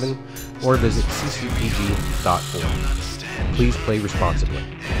 888-789-7777 or visit ccpg.org. Please play responsibly.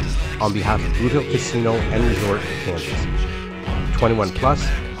 On behalf of Blue Hill Casino and Resort in Kansas. 21 plus,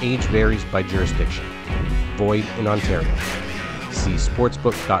 age varies by jurisdiction. Void in Ontario. See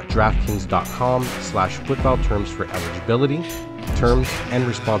sportsbook.draftkings.com/football terms for eligibility, terms, and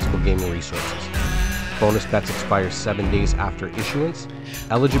responsible gaming resources. Bonus bets expire 7 days after issuance.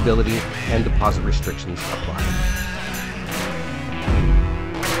 Eligibility and deposit restrictions apply.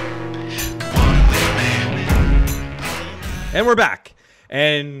 And we're back.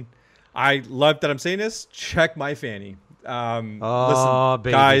 And I love that I'm saying this. Check my fanny. Listen,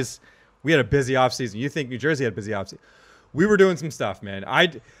 baby. Guys, we had a busy offseason. You think New Jersey had a busy offseason. We were doing some stuff, man.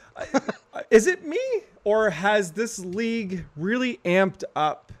 Is it me, or has this league really amped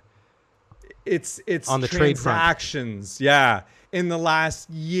up its on the transactions? Trade front. Yeah, in the last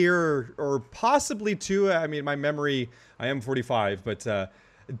year or possibly 2. I mean, my memory, I am 45, but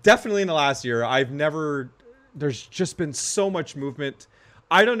definitely in the last year, there's just been so much movement.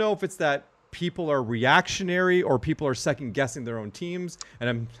 I don't know if it's that people are reactionary or people are second guessing their own teams. And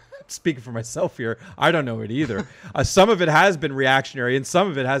I'm speaking for myself here. I don't know it either. Some of it has been reactionary and some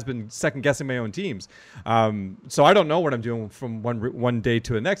of it has been second guessing my own teams. So I don't know what I'm doing from one day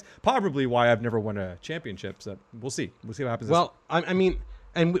to the next. Probably why I've never won a championship. So we'll see. We'll see what happens. Well, I mean,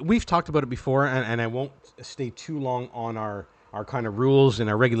 and we've talked about it before, and I won't stay too long on our kind of rules and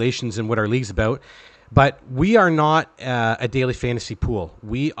our regulations and what our league's about. But we are not a daily fantasy pool.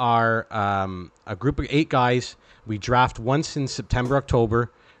 We are a group of 8 guys. We draft once in September,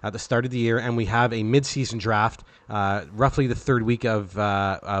 October at the start of the year, and we have a mid-season draft roughly the 3rd week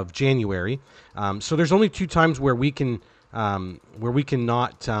of January. So there's only 2 times where we can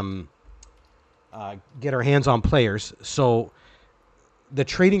not get our hands on players. So the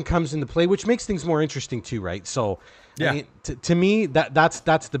trading comes into play, which makes things more interesting too, right? So Yeah. I mean, to me, that's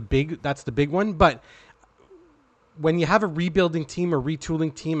the big one. But when you have a rebuilding team or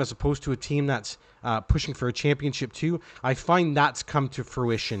retooling team as opposed to a team that's pushing for a championship too, I find that's come to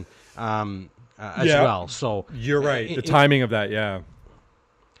fruition as well. So you're right. The timing of that, yeah.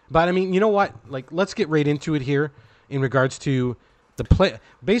 But I mean, you know what? Like, let's get right into it here in regards to the play.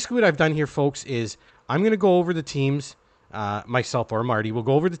 Basically, what I've done here, folks, is I'm going to go over the teams. Myself or Marty will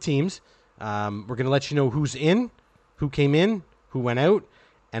go over the teams. We're going to let you know who's in, who came in, who went out,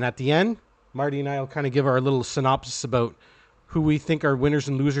 and at the end, Marty and I will kind of give our little synopsis about who we think are winners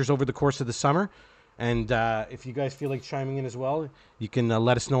and losers over the course of the summer. And if you guys feel like chiming in as well, you can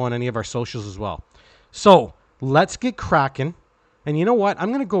let us know on any of our socials as well. So let's get cracking. And you know what? I'm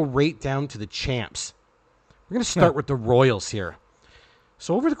going to go right down to the champs. We're going to start with the Royals here.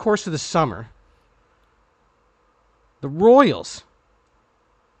 So over the course of the summer, the Royals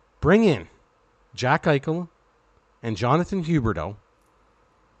bring in Jack Eichel and Jonathan Huberdeau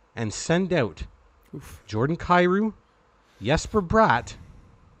and send out Jordan Kyrou, Jesper Bratt,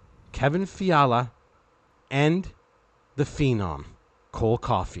 Kevin Fiala, and the Phenom, Cole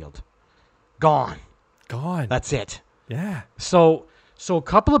Caulfield. Gone. That's it. Yeah. So a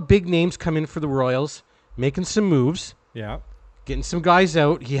couple of big names come in for the Royals, making some moves. Yeah. Getting some guys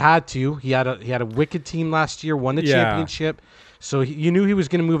out. He had to. He had a wicked team last year, won the championship. So you knew he was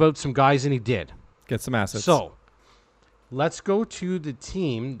going to move out some guys, and he did. Get some assets. So let's go to the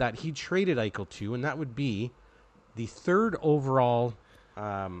team that he traded Eichel to, and that would be the third overall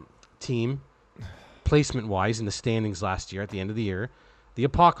team, placement-wise, in the standings last year at the end of the year, the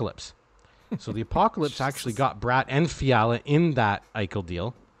Apocalypse. So the Apocalypse actually got Bratt and Fiala in that Eichel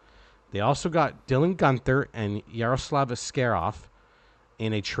deal. They also got Dylan Guenther and Yaroslav Askarov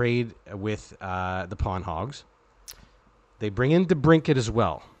in a trade with the Pawn Hogs. They bring in DeBrincat as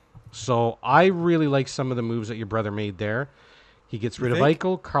well. So I really like some of the moves that your brother made there. He gets rid of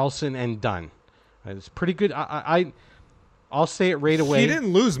Eichel, Carlson, and Dunn. It's pretty good. I'll say it right away. He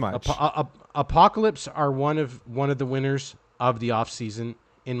didn't lose much. Apocalypse are one of the winners of the offseason,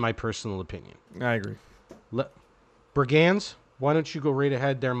 in my personal opinion. I agree. Brigands, why don't you go right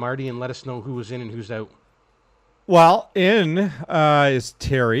ahead there, Marty, and let us know who was in and who's out. Well, in is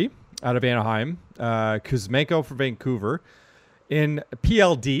Terry out of Anaheim, Kuzmenko from Vancouver. In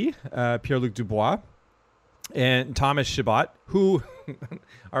PLD, Pierre-Luc Dubois, and Thomas Chabot, who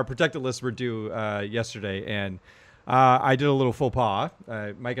our protected list were due yesterday, and I did a little faux pas.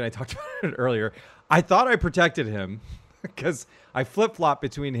 Mike and I talked about it earlier. I thought I protected him because I flip-flopped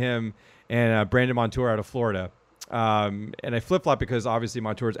between him and Brandon Montour out of Florida. And I flip-flopped because obviously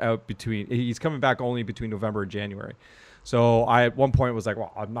Montour's out he's coming back only between November and January. So I at one point was like,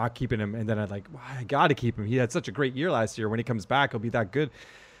 well, I'm not keeping him. And then I'd like, well, I got to keep him. He had such a great year last year. When he comes back, he'll be that good.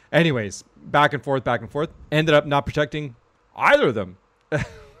 Anyways, back and forth. Ended up not protecting either of them.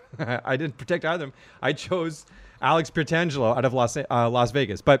 I didn't protect either of them. I chose Alex Pietrangelo out of Las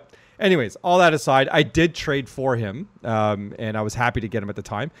Vegas. But anyways, all that aside, I did trade for him, and I was happy to get him at the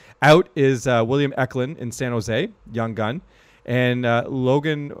time. Out is William Eklund in San Jose, young gun, and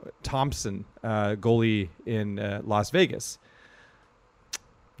Logan Thompson, goalie in Las Vegas.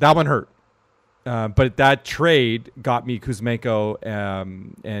 That one hurt. But that trade got me Kuzmenko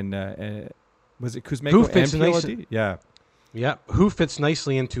and was it Kuzmenko and PLD? Yeah. Yeah, who fits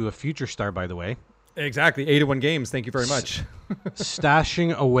nicely into a future star, by the way. Exactly. 81 games. Thank you very much.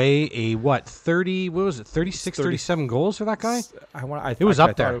 Stashing away a, 36, 37 goals for that guy? It was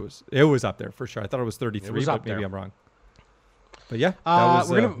up there. It was up there for sure. I thought it was 33, but maybe I'm wrong. But yeah, that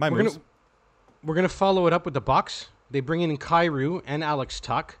was my moves. We're going to follow it up with the Bucks. They bring in Kyrou and Alex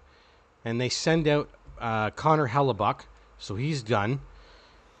Tuck, and they send out Connor Hellebuck, so he's done.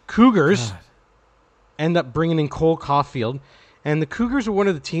 Cougars end up bringing in Cole Caulfield, and the Cougars are one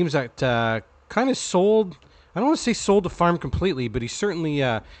of the teams that kind of sold. I don't want to say sold the farm completely, but he certainly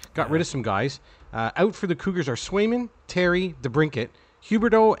got rid of some guys. Out for the Cougars are Swayman, Terry, DeBrincat,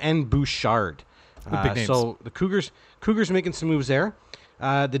 Huberdeau, and Bouchard. Big names. So the Cougars making some moves there.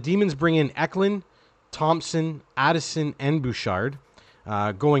 The Demons bring in Eklund, Thompson, Addison, and Bouchard.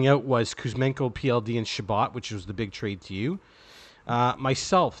 Going out was Kuzmenko, PLD, and Chabot, which was the big trade to you.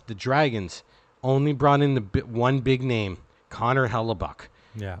 Myself, the Dragons, only brought in the one big name, Connor Hellebuck.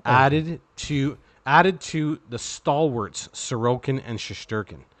 Yeah. Added to the stalwarts, Sorokin and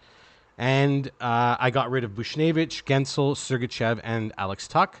Shesterkin. And I got rid of Bushnevich, Gensel, Sergachev, and Alex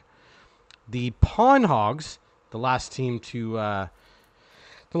Tuck. The Pawn Hogs, the last team to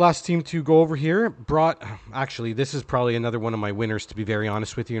go over here, brought. Actually, this is probably another one of my winners, to be very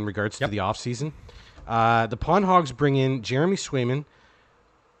honest with you, in regards to the offseason. The Pawn Hogs bring in Jeremy Swayman,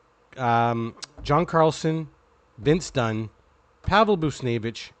 John Carlson, Vince Dunn, Pavel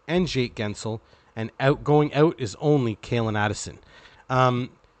Buchnevich, and Jake Gensel, and going out is only Kalen Addison.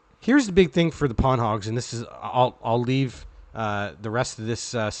 Here's the big thing for the Pawn Hogs, and this is I'll leave the rest of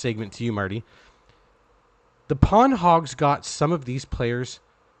this segment to you, Marty. The Pawn Hogs got some of these players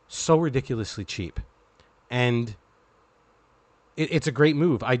so ridiculously cheap, and it's a great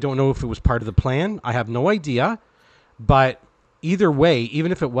move. I don't know if it was part of the plan. I have no idea, but either way,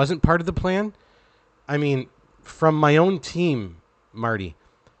 even if it wasn't part of the plan, I mean, from my own team, Marty,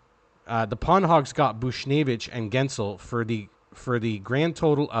 the Pawn Hogs got Buchnevich and Gensel for the grand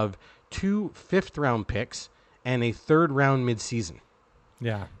total of 2 fifth-round picks and a third-round midseason.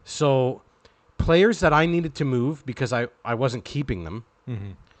 Yeah. So players that I needed to move because I wasn't keeping them.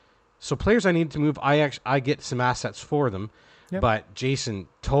 Mm-hmm. So players I needed to move, I get some assets for them. Yep. But Jason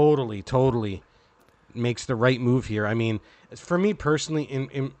totally makes the right move here. I mean, for me personally,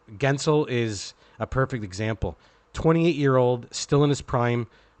 in Gensel is a perfect example. 28-year-old, still in his prime,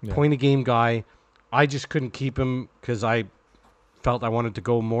 point-a-game guy. I just couldn't keep him because I felt I wanted to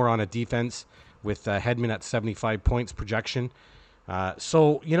go more on a defense with Hedman at 75 points projection.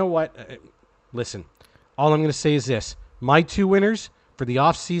 So, you know what? Listen, all I'm going to say is this. My two winners for the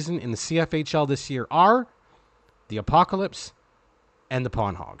offseason in the CFHL this year are the Apocalypse and the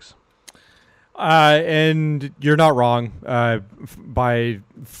Pawn Hogs. And you're not wrong. By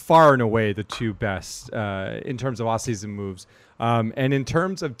far and away, the two best in terms of off-season moves. And in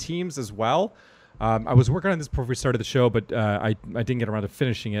terms of teams as well, I was working on this before we started the show, but I didn't get around to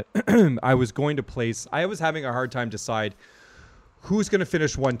finishing it. I was having a hard time decide who's going to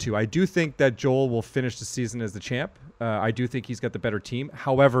finish 1-2. I do think that Joel will finish the season as the champ. I do think he's got the better team.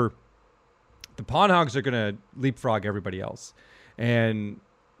 However, the Pawn Hogs are going to leapfrog everybody else. And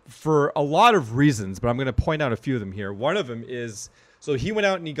for a lot of reasons, but I'm going to point out a few of them here. One of them is, so he went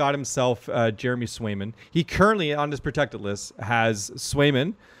out and he got himself Jeremy Swayman. He currently, on his protected list, has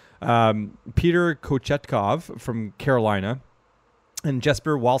Swayman, Peter Kochetkov from Carolina, and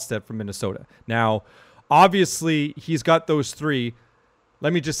Jesper Wallstedt from Minnesota. Now, obviously, he's got those three.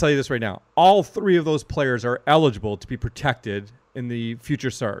 Let me just tell you this right now. All three of those players are eligible to be protected in the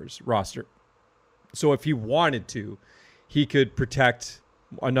Future Stars roster. So if he wanted to, he could protect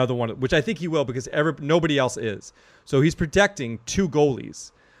another one, which I think he will because nobody else is. So he's protecting two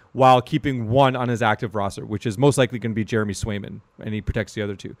goalies while keeping one on his active roster, which is most likely going to be Jeremy Swayman, and he protects the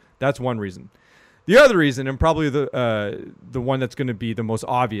other two. That's one reason. The other reason, and probably the one that's going to be the most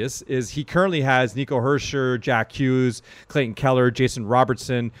obvious, is he currently has Nico Herscher, Jack Hughes, Clayton Keller, Jason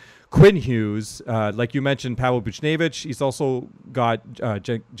Robertson, Quinn Hughes, like you mentioned, Pavel Buchnevich. He's also got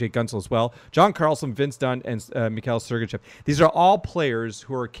Jake Gensel as well. John Carlson, Vince Dunn, and Mikhail Sergachev. These are all players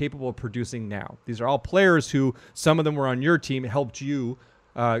who are capable of producing now. These are all players who, some of them were on your team, helped you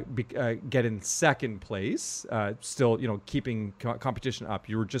get in second place, still, keeping competition up.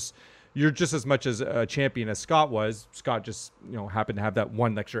 You're just as much as a champion as Scott was. Scott just, happened to have that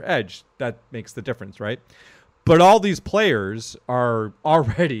one extra edge. That makes the difference, right? But all these players are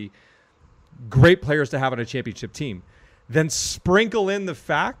already great players to have on a championship team. Then sprinkle in the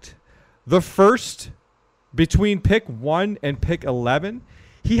fact, the first between pick 1 and pick 11,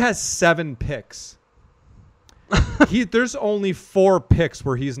 he has 7 picks. There's only 4 picks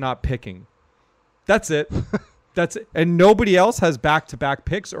where he's not picking. That's it. That's it. And nobody else has back-to-back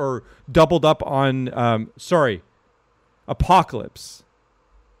picks or doubled up on, Apocalypse.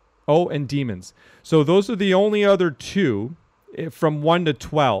 Oh, and Demons. So those are the only other two from 1 to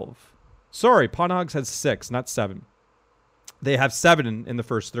 12. Sorry, Pawn Hogs has 6, not 7. They have 7 in the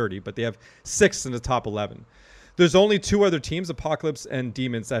first 30, but they have 6 in the top 11. There's only 2 other teams, Apocalypse and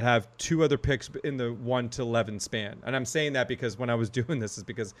Demons, that have 2 other picks in the 1 to 11 span. And I'm saying that because when I was doing this is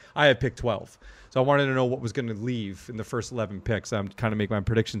because I had picked 12. So I wanted to know what was going to leave in the first 11 picks. I'm kind of make my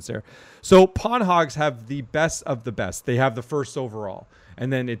predictions there. So Pawn Hogs have the best of the best. They have the first overall.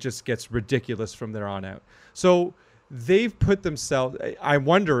 And then it just gets ridiculous from there on out. So they've put themselves, I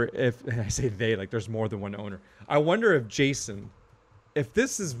wonder if, and I say they, like there's more than one owner. I wonder if Jason, if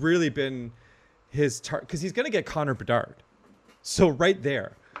this has really been his target, because he's going to get Connor Bedard. So right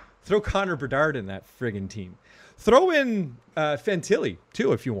there, throw Connor Bedard in that friggin' team. Throw in Fantilli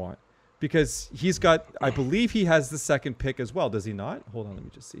too if you want, because he's got, I believe he has the second pick as well. Does he not? Hold on, let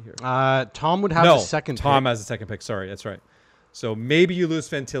me just see here. Tom would have the second pick. Tom has the second pick. Sorry, that's right. So maybe you lose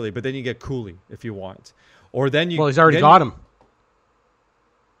Fantilli, but then you get Cooley if you want. Or then you. Well, he's already got him.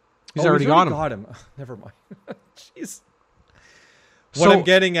 He's already got him. Never mind. Jeez. What I'm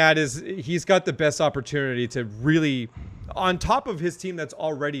getting at is he's got the best opportunity to really, on top of his team that's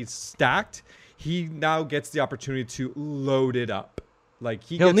already stacked, he now gets the opportunity to load it up. Like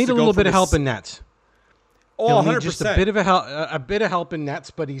he'll need a little bit of help in nets. He'll need just a bit of help in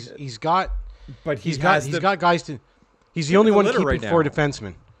nets, but he's got guys to. He's the only one keeping four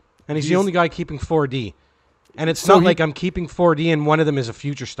defensemen, and he's the only guy keeping 4D. And it's not like I'm keeping 4D and one of them is a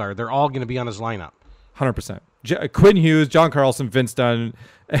future star. They're all going to be on his lineup. 100%. Quinn Hughes, John Carlson, Vince Dunn,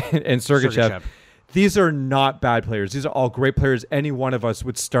 and Sergachev. These are not bad players. These are all great players. Any one of us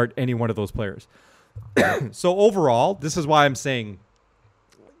would start any one of those players. So overall, this is why I'm saying,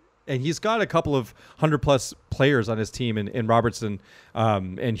 and he's got a couple of 100-plus players on his team in Robertson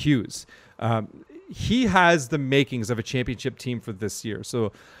and Hughes. He has the makings of a championship team for this year.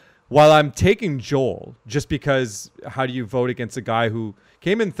 So while I'm taking Joel, just because how do you vote against a guy who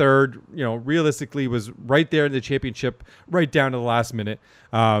came in third, realistically was right there in the championship, right down to the last minute.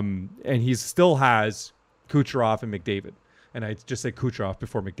 And he still has Kucherov and McDavid. And I just say Kucherov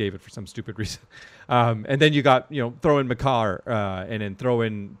before McDavid for some stupid reason. And then you got, throw in Makar and then throw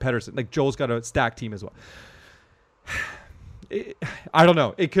in Pettersson. Like Joel's got a stacked team as well. I don't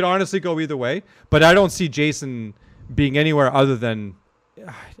know. It could honestly go either way, but I don't see Jason being anywhere other than,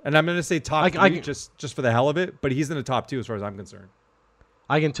 and I'm going to say top three just for the hell of it, but he's in the top two as far as I'm concerned.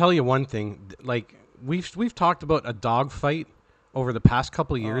 I can tell you one thing. Like we've talked about a dogfight over the past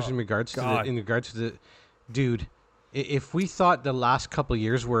couple of years in regards to the dude. If we thought the last couple of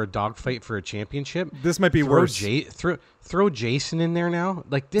years were a dogfight for a championship, this might be worse. Throw Jason in there now.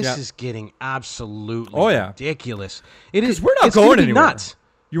 Like this is getting absolutely ridiculous. It is. We're not going anywhere. Nuts.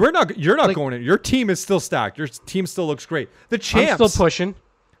 You're not going in. Your team is still stacked. Your team still looks great. The champs I'm still pushing.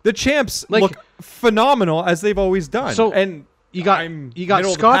 The champs look phenomenal as they've always done. So and you got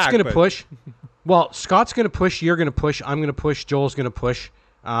Scott's going to push. Well, Scott's going to push. You're going to push. I'm going to push. Joel's going to push.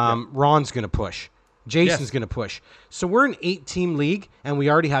 Ron's going to push. Jason's going to push. So we're an 8-team league, and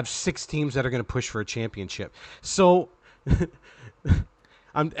we already have 6 teams that are going to push for a championship. So,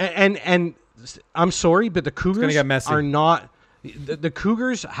 I'm sorry, but the Cougars are not. The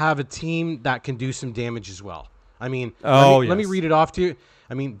Cougars have a team that can do some damage as well. I mean, let me read it off to you.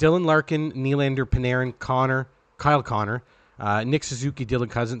 I mean, Dylan Larkin, Nylander, Panarin, Kyle Connor, Nick Suzuki, Dylan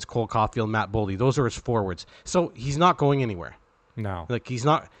Cousins, Cole Caulfield, Matt Boldy. Those are his forwards. So he's not going anywhere. No, like he's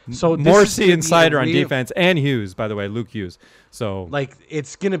not. So Morrissey and Sider on defense, and Hughes, by the way, Luke Hughes. So like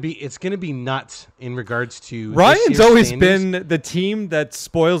it's gonna be nuts in regards to Ryan's always been the team that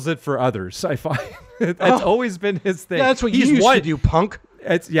spoils it for others. I find that's always been his thing. Yeah, that's what you used to do, punk.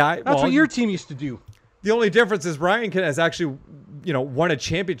 That's what your team used to do. The only difference is Ryan has actually, won a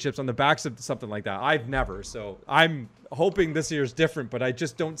championships on the backs of something like that. I've never. So I'm hoping this year's different, but I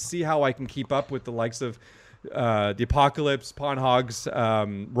just don't see how I can keep up with the likes of the Apocalypse, Pawn Hogs,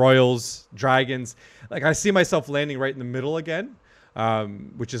 Royals, Dragons. Like I see myself landing right in the middle again,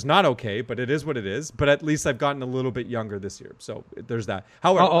 which is not okay, but it is what it is. But at least I've gotten a little bit younger this year, so there's that.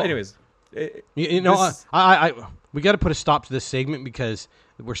 However, anyways, we got to put a stop to this segment because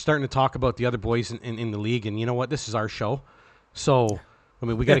we're starting to talk about the other boys in the league, and you know what? This is our show, so. I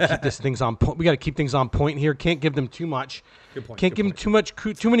mean, we got to keep things on point. We got to keep things on point here. Can't give them too much. Good point. Can't give them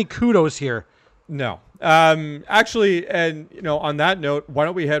too many kudos here. No. Actually, and on that note, why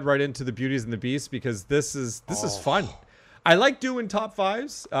don't we head right into the Beauties and the Beasts, because this is fun. I like doing top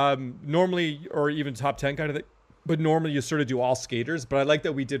 5s, normally, or even top 10 kind of thing. But normally you sort of do all skaters. But I like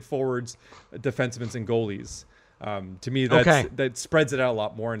that we did forwards, defensemen, and goalies. To me, that spreads it out a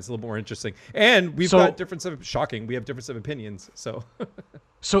lot more, and it's a little more interesting. And we've got difference of shocking. We have difference of opinions. So,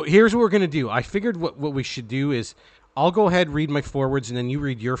 so here's what we're gonna do. I figured what we should do is I'll go ahead read my forwards, and then you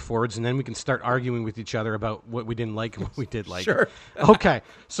read your forwards, and then we can start arguing with each other about what we didn't like and what we did like. Sure. Okay.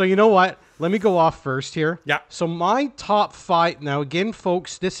 So you know what? Let me go off first here. Yeah. So my top 5. Now again,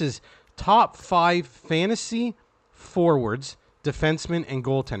 folks, this is top 5 fantasy forwards, defensemen, and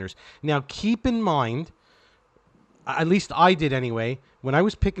goaltenders. Now keep in mind. At least I did anyway. When I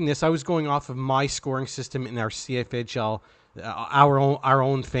was picking this, I was going off of my scoring system in our CFHL, our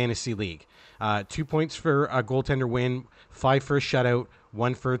own fantasy league. 2 points for a goaltender win, 5 for a shutout,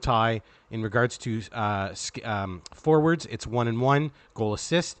 1 for a tie. In regards to forwards, it's 1 and 1 goal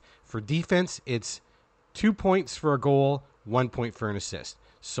assist. For defense, it's 2 points for a goal, 1 point for an assist.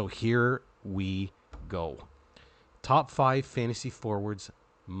 So here we go. Top 5 fantasy forwards,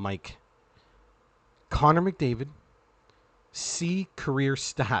 Mike. Connor McDavid. C career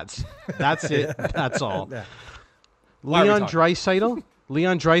stats. That's it. That's all. Yeah. Leon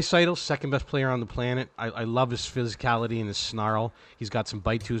Draisaitl, second best player on the planet. I love his physicality and his snarl. He's got some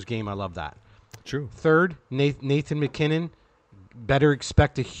bite to his game. I love that. True. Third, Nathan McKinnon. Better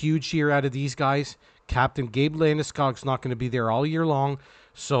expect a huge year out of these guys. Captain Gabe Landeskog's not going to be there all year long.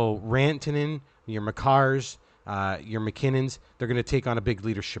 So Rantanen, your Makars, Your McKinnons, they're going to take on a big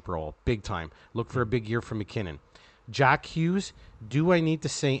leadership role, big time. Look for a big year from McKinnon. Jack Hughes, do I need to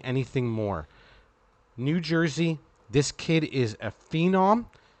say anything more? New Jersey, this kid is a phenom.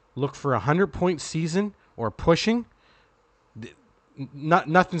 Look for a 100-point season or pushing.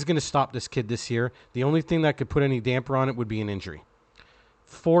 Nothing's going to stop this kid this year. The only thing that could put any damper on it would be an injury.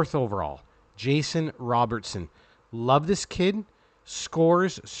 4th overall, Jason Robertson. Love this kid.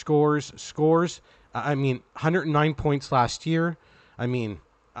 Scores. 109 points last year.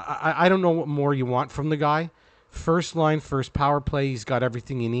 I don't know what more you want from the guy. First line, first power play. He's got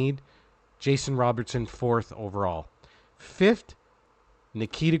everything you need. Jason Robertson, 4th overall. 5th,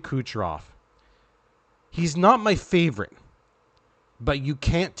 Nikita Kucherov. He's not my favorite, but you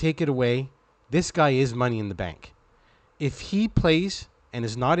can't take it away. This guy is money in the bank. If he plays and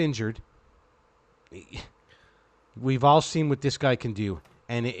is not injured, we've all seen what this guy can do,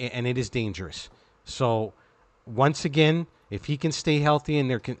 and it is dangerous. So, once again, if he can stay healthy and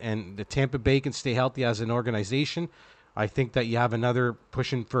the Tampa Bay can stay healthy as an organization, I think that you have another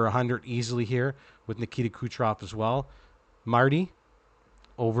pushing for 100 easily here with Nikita Kucherov as well. Marty,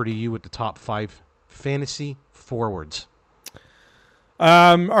 over to you with the top 5 fantasy forwards.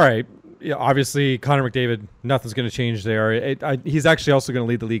 All right. Yeah, obviously, Connor McDavid, nothing's going to change there. He's actually also going to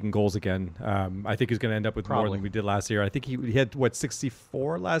lead the league in goals again. I think he's going to end up with more than we did last year. I think he had,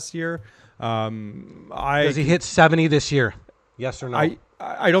 64 last year? Does he hit 70 this year? Yes or no?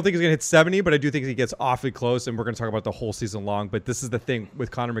 I don't think he's going to hit 70, but I do think he gets awfully close, and we're going to talk about the whole season long. But this is the thing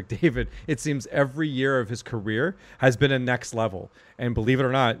with Connor McDavid. It seems every year of his career has been a next level. And believe it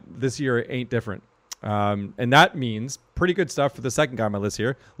or not, this year ain't different. And that means pretty good stuff for the second guy on my list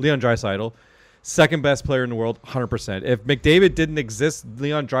here, Leon Draisaitl, second best player in the world, 100%. If McDavid didn't exist,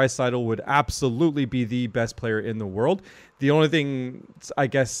 Leon Draisaitl would absolutely be the best player in the world. The only thing, I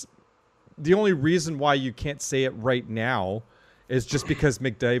guess, the only reason why you can't say it right now is just because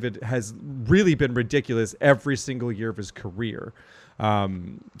McDavid has really been ridiculous every single year of his career.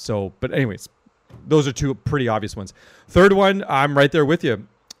 But anyways, those are 2 pretty obvious ones. Third one, I'm right there with you.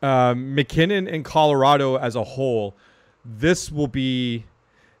 McKinnon in Colorado as a whole, this will be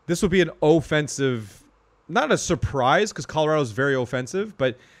an offensive, not a surprise because Colorado is very offensive,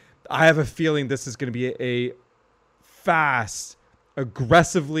 but I have a feeling this is going to be a fast,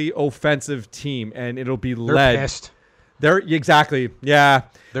 aggressively offensive team, and it'll be led. They're pissed. They're exactly, yeah.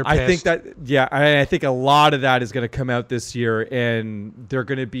 They're pissed. I think that, yeah. I think a lot of that is going to come out this year, and they're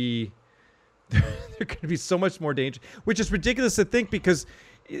going to be so much more dangerous, which is ridiculous to think because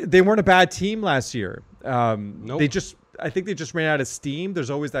they weren't a bad team last year. Nope. I think they just ran out of steam. There's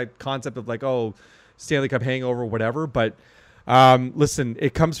always that concept of like, oh, Stanley Cup hangover, whatever. But listen,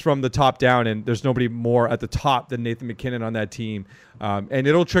 it comes from the top down, and there's nobody more at the top than Nathan McKinnon on that team. And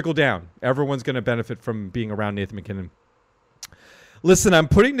it'll trickle down. Everyone's going to benefit from being around Nathan McKinnon. Listen, I'm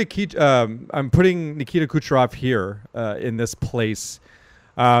putting Nikita Kucherov here in this place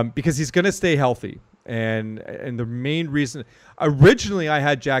because he's going to stay healthy. And the main reason, originally I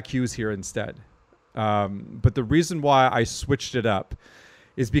had Jack Hughes here instead. But the reason why I switched it up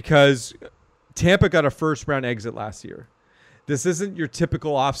is because Tampa got a first-round exit last year. This isn't your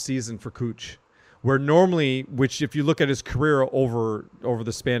typical off-season for Kuch, where normally, which if you look at his career over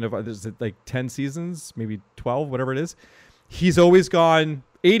the span of is it like 10 seasons, maybe 12, whatever it is, he's always gone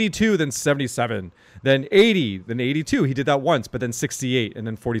 82, then 77, then 80, then 82. He did that once, but then 68, and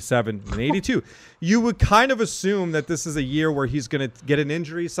then 47, and 82. You would kind of assume that this is a year where he's going to get an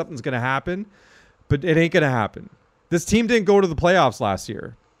injury, something's going to happen, but it ain't going to happen. This team didn't go to the playoffs last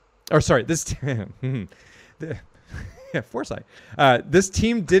year. Or sorry, this team... foresight. This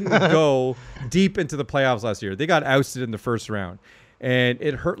team didn't go deep into the playoffs last year. They got ousted in the first round. And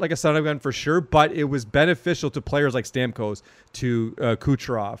it hurt like a son of a gun for sure, but it was beneficial to players like Stamkos, to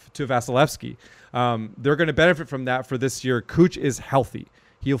Kucherov, to Vasilevsky. They're going to benefit from that for this year. Kuch is healthy.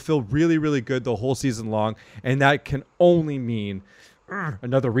 He'll feel really, really good the whole season long, and that can only mean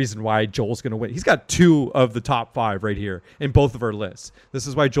another reason why Joel's going to win. He's got 2 of the top 5 right here in both of our lists. This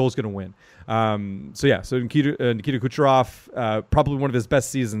is why Joel's going to win. So Nikita Kucherov, probably one of his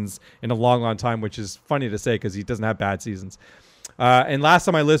best seasons in a long, long time, which is funny to say because he doesn't have bad seasons. And last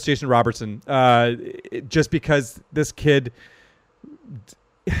on my list, Jason Robertson, just because this kid,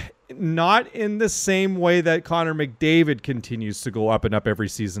 not in the same way that Connor McDavid continues to go up and up every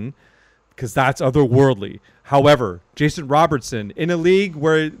season, because that's otherworldly. However, Jason Robertson, in a league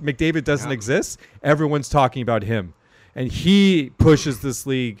where McDavid doesn't exist, everyone's talking about him. And he pushes this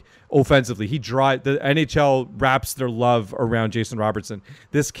league offensively. The NHL wraps their love around Jason Robertson.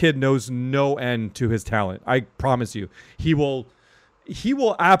 This kid knows no end to his talent. I promise you. He will he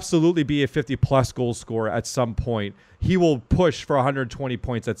will absolutely be a 50-plus goal scorer at some point. He will push for 120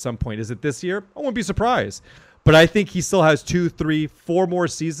 points at some point. Is it this year? I wouldn't be surprised. But I think he still has 2, 3, 4 more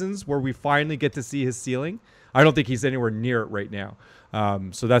seasons where we finally get to see his ceiling. I don't think he's anywhere near it right now.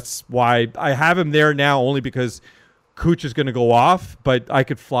 So that's why I have him there now, only because Cooch is going to go off, but I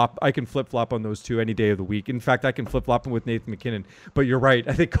can flip-flop on those two any day of the week. In fact, I can flip-flop him with Nathan MacKinnon. But you're right.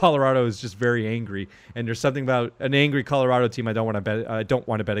 I think Colorado is just very angry, and there's something about an angry Colorado team I don't want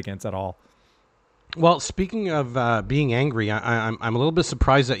to bet against at all. Well, speaking of being angry, I'm a little bit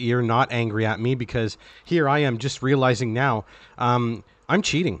surprised that you're not angry at me, because here I am just realizing now I'm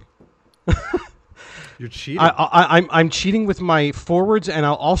cheating. You're cheating? I'm cheating with my forwards, and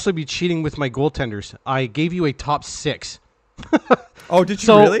I'll also be cheating with my goaltenders. I gave you a top 6. Oh, did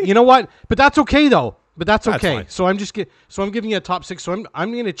you really? You know what? But that's okay though. That's okay. Fine. So I'm giving you a top 6. So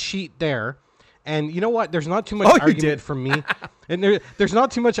I'm going to cheat there. And you know what? There's not too much argument from me. And there's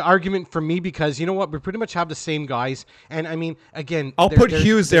not too much argument for me, because you know what? We pretty much have the same guys. And I mean, again, I'll put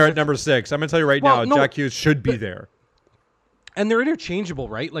Hughes there at number 6. I'm going to tell you right now, Jack Hughes should be there. And they're interchangeable,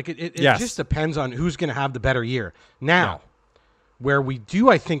 right? Like it just depends on who's going to have the better year. Now, where we do,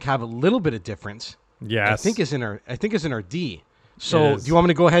 I think, have a little bit of difference. Yes. I think is in our D. So do you want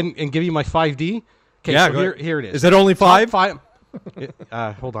me to go ahead and give you my 5D? Okay, yeah, so here it is. Is it only 5? Top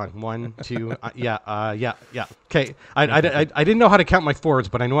 5. Hold on. 1, 2. Yeah. Okay. I didn't know how to count my forwards,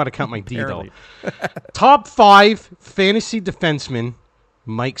 but I know how to count my D though. Top 5 fantasy defensemen.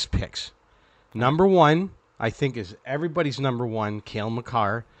 Mike's picks. Number 1, I think, is everybody's number 1, Cale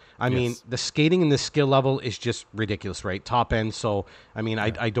Makar. I mean, the skating and the skill level is just ridiculous, right? Top end. So, I mean,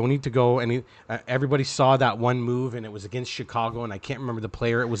 I don't need to go any. Everybody saw that one move, and it was against Chicago, and I can't remember the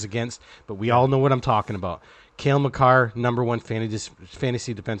player it was against, but we all know what I'm talking about. Cale Makar, number 1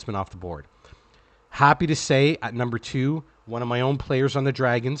 fantasy defenseman off the board. Happy to say, at number 2, one of my own players on the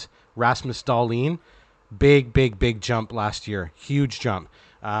Dragons, Rasmus Dahlin. Big jump last year. Huge jump.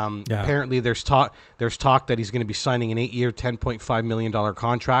 Apparently, there's talk that he's going to be signing an 8-year, $10.5 million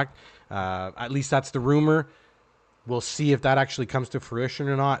contract. At least that's the rumor. We'll see if that actually comes to fruition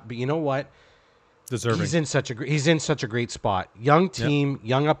or not. But you know what? Deserving. He's in such a great spot. Young team,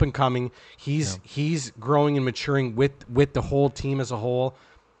 young up and coming. He's growing and maturing with the whole team as a whole.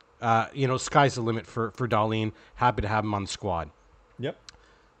 Sky's the limit for Dahlin. Happy to have him on the squad. Yep.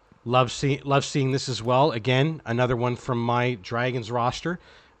 Love seeing this as well. Again, another one from my Dragons roster,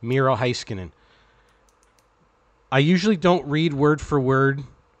 Miro Heiskanen. I usually don't read word for word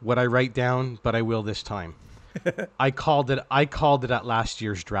what I write down, but I will this time. I called it at last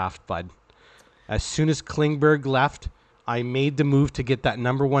year's draft, bud. As soon as Klingberg left, I made the move to get that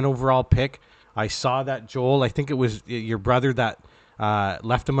number 1 overall pick. I saw that Joel, I think it was your brother that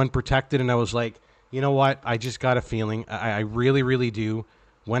left him unprotected, and I was like, you know what? I just got a feeling. I really, really do.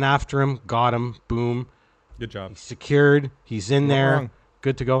 Went after him, got him, boom. Good job. He's secured. He's in there. Wrong.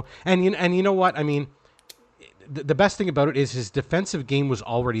 Good to go. And you know what? I mean, the best thing about it is his defensive game was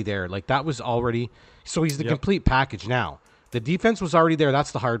already there. Like, that was already... So he's the complete package now. The defense was already there.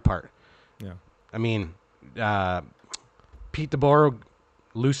 That's the hard part. Yeah. I mean, Pete DeBoer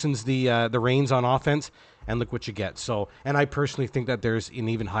loosens the reins on offense, and look what you get. So, and I personally think that there's an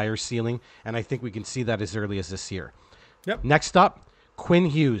even higher ceiling, and I think we can see that as early as this year. Yep. Next up, Quinn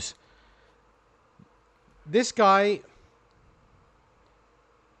Hughes. This guy,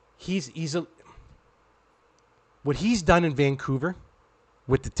 what he's done in Vancouver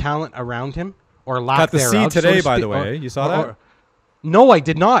with the talent around him, or lack thereof. Got the C today, by the way. You saw that? No, I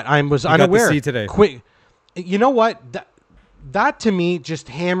did not. I was unaware. Got the C today. You know what? That to me just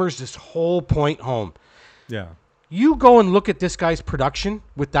hammers this whole point home. Yeah. You go and look at this guy's production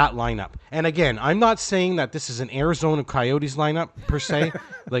with that lineup. And again, I'm not saying that this is an Arizona Coyotes lineup per se.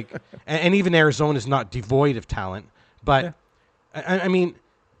 And even Arizona is not devoid of talent. But, I mean,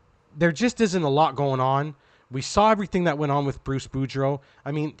 there just isn't a lot going on. We saw everything that went on with Bruce Boudreau.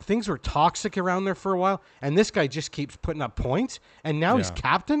 I mean, things were toxic around there for a while. And this guy just keeps putting up points. And now he's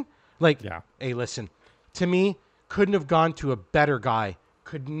captain? Hey, listen. To me, couldn't have gone to a better guy.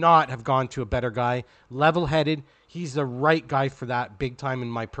 Could not have gone to a better guy. Level-headed. He's the right guy for that, big time, in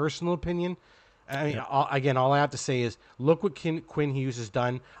my personal opinion. All I have to say is look what Quinn Hughes has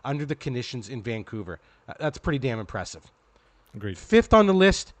done under the conditions in Vancouver. That's pretty damn impressive. Agreed. 5th on the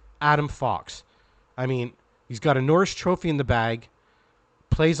list, Adam Fox. I mean, he's got a Norris Trophy in the bag.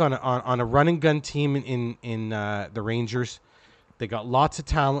 Plays on a run-and-gun team in the Rangers. They got lots of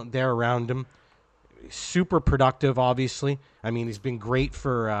talent there around him. Super productive, obviously. I mean, he's been great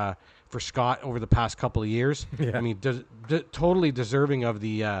for Scott over the past couple of years. Yeah. I mean, totally deserving of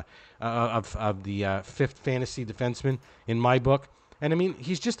the 5th fantasy defenseman in my book. And I mean,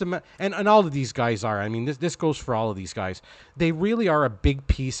 he's just and all of these guys are. I mean, this goes for all of these guys. They really are a big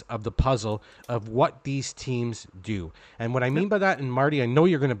piece of the puzzle of what these teams do. And what I mean by that, and Marty, I know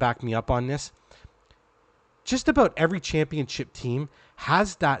you're going to back me up on this. Just about every championship team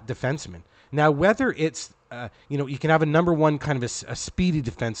has that defenseman. Now, whether it's you can have a number one kind of a speedy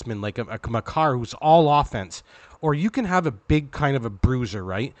defenseman like a Makar who's all offense, or you can have a big kind of a bruiser,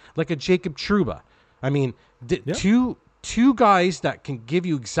 right? Like a Jacob Trouba. I mean, two guys that can give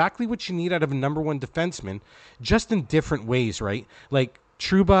you exactly what you need out of a number one defenseman, just in different ways, right? Like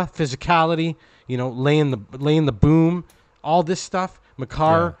Trouba, physicality, laying the boom, all this stuff.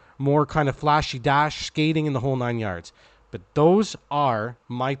 Makar, more kind of flashy dash, skating in the whole 9 yards. But those are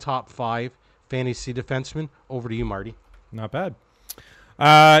my top 5 fantasy defensemen. Over to you, Marty. Not bad.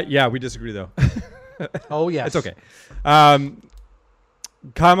 Yeah, we disagree though. Oh yes, it's okay.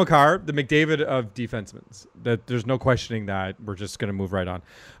 Kyle Makar, the McDavid of defensemen. That there's no questioning that. We're just going to move right on.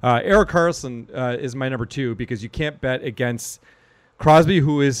 Erik Karlsson is my number 2 because you can't bet against Crosby,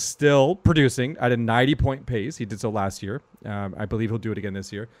 who is still producing at a 90-point pace. He did so last year. I believe he'll do it again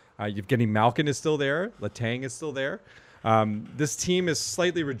this year. Evgeny Malkin is still there. Letang is still there. This team is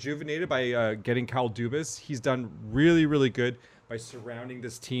slightly rejuvenated by getting Kyle Dubas. He's done really, really good by surrounding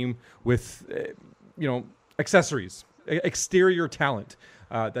this team with, accessories, exterior talent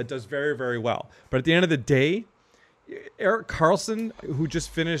that does very, very well. But at the end of the day, Erik Karlsson, who just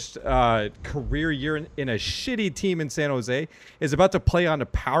finished career year in a shitty team in San Jose, is about to play on a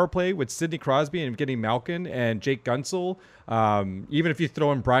power play with Sidney Crosby and Evgeny Malkin and Jake Gunsel. Even if you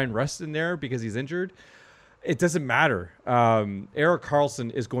throw in Brian Rust in there because he's injured, it doesn't matter. Erik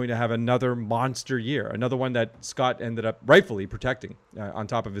Karlsson is going to have another monster year, another one that Scott ended up rightfully protecting on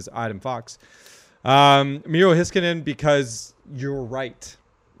top of his Adam Fox. Miro Heiskanen, because you're right.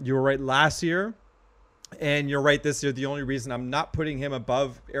 You were right last year. And you're right this year. The only reason I'm not putting him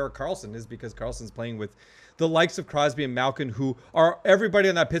above Erik Karlsson is because Karlsson's playing with the likes of Crosby and Malkin, who are everybody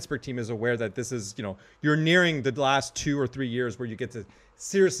on that Pittsburgh team is aware that this is, you're nearing the last 2 or 3 years where you get to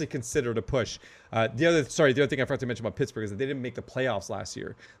seriously consider to push. The other thing I forgot to mention about Pittsburgh is that they didn't make the playoffs last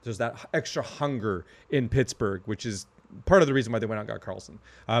year. There's that extra hunger in Pittsburgh, which is part of the reason why they went out and got Karlsson.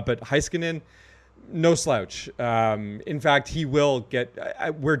 But Heiskanen, no slouch. In fact, he will get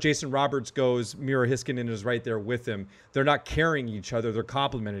where Jason Roberts goes. Miro Heiskanen is right there with him. They're not carrying each other. They're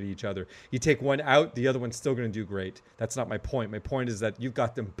complementing each other. You take one out, the other one's still going to do great. That's not my point. My point is that you've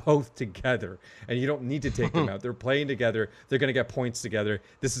got them both together, and you don't need to take them out. They're playing together. They're going to get points together.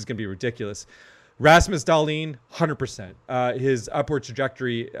 This is going to be ridiculous. Rasmus Dahlin, 100%. His upward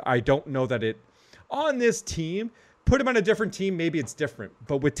trajectory, I don't know that it on this team. Put him on a different team, maybe it's different.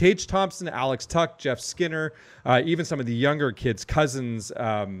 But with Tage Thompson, Alex Tuch, Jeff Skinner, even some of the younger kids, Cousins,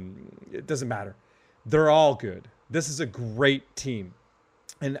 it doesn't matter. They're all good. This is a great team.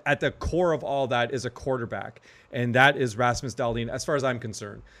 And at the core of all that is a quarterback. And that is Rasmus Dahlin, as far as I'm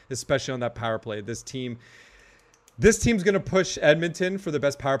concerned, especially on that power play. This team's going to push Edmonton for the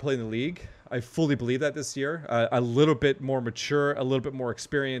best power play in the league. I fully believe that this year. A little bit more mature, a little bit more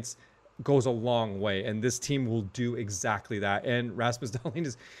experience goes a long way, and this team will do exactly that. And Rasmus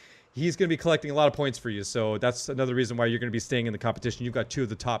Dahlin he's going to be collecting a lot of points for you, so that's another reason why you're going to be staying in the competition. You've got 2 of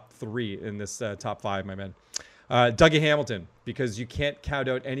the top 3 in this top 5, my man. Dougie Hamilton, because you can't count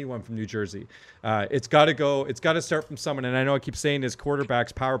out anyone from New Jersey. It's got to start from someone, and I know I keep saying his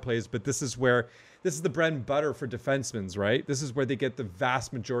quarterbacks, power plays, but this is the bread and butter for defensemen, right? This is where they get the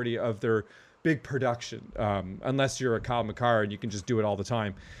vast majority of their big production, unless you're a Kyle Makar and you can just do it all the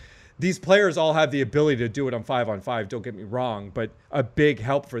time. These players all have the ability to do it on 5-on-5, don't get me wrong, but a big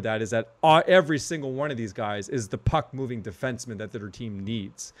help for that is that every single one of these guys is the puck-moving defenseman that their team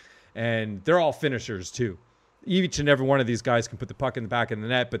needs. And they're all finishers, too. Each and every one of these guys can put the puck in the back of the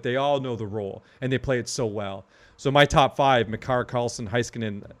net, but they all know the role, and they play it so well. So my top 5, Makar, Karlsson,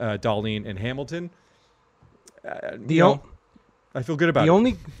 Heiskanen, Dahlin, and Hamilton, I feel good about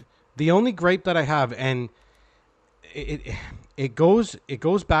it. The only gripe that I have, and it goes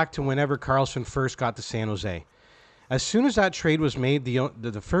back to whenever Karlsson first got to San Jose. As soon as that trade was made,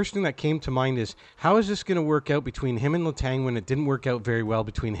 the first thing that came to mind is, how is this going to work out between him and Letang when it didn't work out very well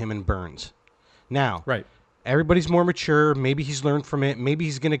between him and Burns? Now, right. Everybody's more mature. Maybe he's learned from it. Maybe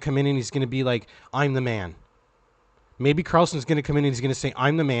he's going to come in and he's going to be like, I'm the man. Maybe Karlsson's going to come in and he's going to say,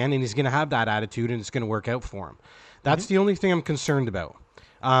 I'm the man, and he's going to have that attitude, and it's going to work out for him. That's the only thing I'm concerned about.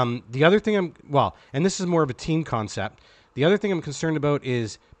 The other thing and this is more of a team concept, the other thing I'm concerned about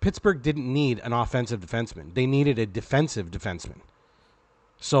is Pittsburgh didn't need an offensive defenseman. They needed a defensive defenseman.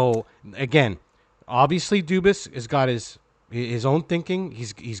 So, again, obviously Dubas has got his own thinking.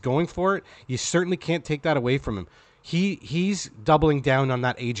 He's going for it. You certainly can't take that away from him. he's doubling down on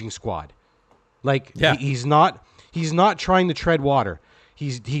that aging squad. Like Yeah. he's not trying to tread water.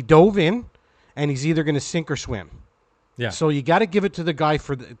 He dove in, and he's either going to sink or swim. Yeah. So you got to give it to the guy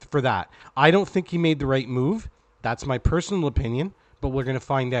for that. I don't think he made the right move. That's my personal opinion, but we're going to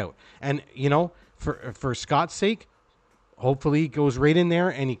find out. And for Scott's sake, hopefully he goes right in there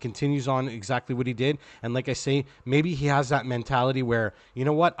and he continues on exactly what he did. And like I say, maybe he has that mentality where, you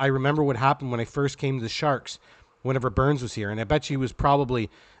know what? I remember what happened when I first came to the Sharks whenever Burns was here. And I bet you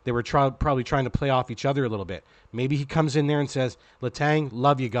they were probably trying to play off each other a little bit. Maybe he comes in there and says, Letang,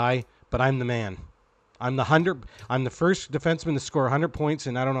 love you, guy, but I'm the man. I'm the first defenseman to score 100 points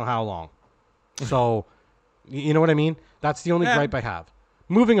in I don't know how long. So, you know what I mean? That's the only gripe I have.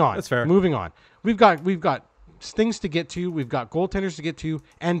 Moving on. That's fair. Moving on. We've got things to get to. We've got goaltenders to get to,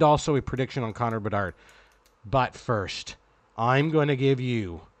 and also a prediction on Connor Bedard. But first, I'm going to give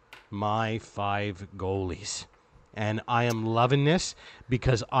you my 5 goalies. And I am loving this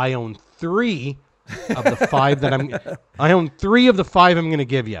because I own 3 of the 5 I own 3 of the 5 I'm going to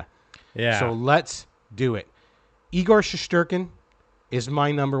give you. Yeah. So let's do it. Igor Shesterkin is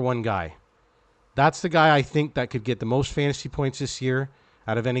my number 1 guy. That's the guy I think that could get the most fantasy points this year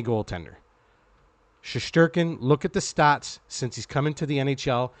out of any goaltender. Shesterkin, look at the stats since he's come into the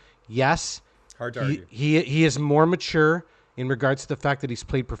NHL. Yes, hard to argue. He is more mature in regards to the fact that he's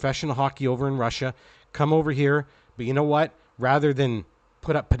played professional hockey over in Russia. Come over here, but you know what? Rather than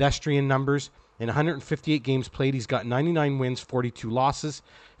put up pedestrian numbers, in 158 games played, he's got 99 wins, 42 losses,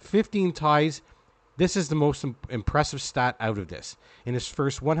 15 ties. This is the most impressive stat out of this. In his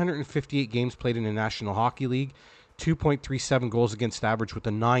first 158 games played in the National Hockey League, 2.37 goals against average with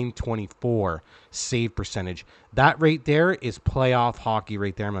a .924 save percentage. That right there is playoff hockey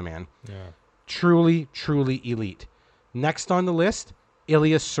right there, my man. Yeah. Truly, truly elite. Next on the list,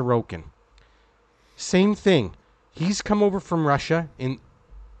 Ilya Sorokin. Same thing. He's come over from Russia, and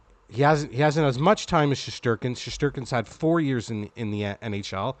he hasn't as much time as Shesterkin. Shesterkin's had 4 years in the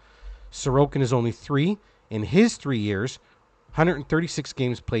NHL. Sorokin is only 3. In his 3 years, 136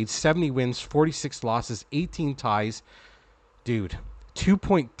 games played, 70 wins, 46 losses, 18 ties. Dude,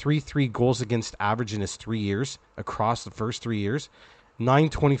 2.33 goals against average in his 3 years across the first 3 years.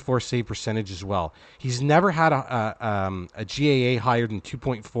 .924 save percentage as well. He's never had a GAA higher than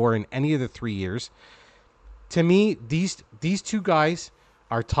 2.4 in any of the 3 years. To me, these 2 guys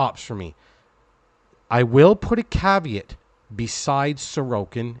are tops for me. I will put a caveat besides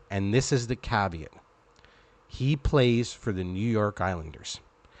Sorokin, and this is the caveat. He plays for the New York Islanders.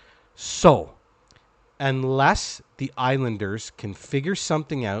 So, unless the Islanders can figure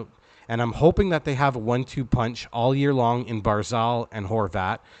something out, and I'm hoping that they have a 1-2 punch all year long in Barzal and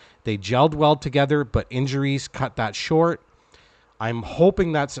Horvat. They gelled well together, but injuries cut that short. I'm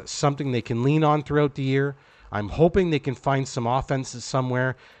hoping that's something they can lean on throughout the year. I'm hoping they can find some offenses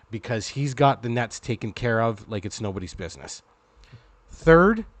somewhere because he's got the Nets taken care of like it's nobody's business.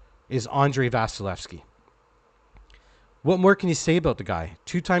 Third is Andrei Vasilevsky. What more can you say about the guy?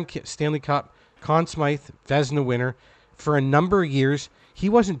 2-time Stanley Cup, Conn Smythe, Vezina winner. For a number of years, he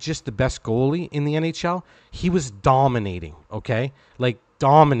wasn't just the best goalie in the NHL. He was dominating, okay? Like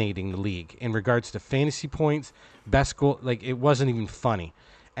dominating the league in regards to fantasy points, best goal. Like it wasn't even funny.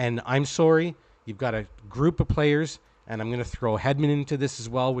 And I'm sorry, you've got a group of players, and I'm going to throw Hedman into this as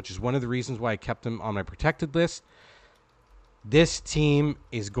well, which is one of the reasons why I kept him on my protected list. This team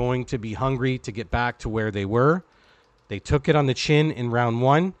is going to be hungry to get back to where they were. They took it on the chin in round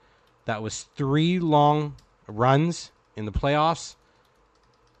 1. That was 3 long runs in the playoffs.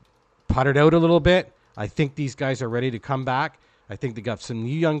 Puttered out a little bit. I think these guys are ready to come back. I think they got some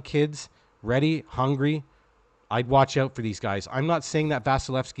new young kids ready, hungry. I'd watch out for these guys. I'm not saying that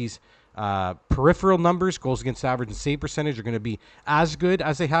Vasilevsky's peripheral numbers, goals against average and save percentage, are going to be as good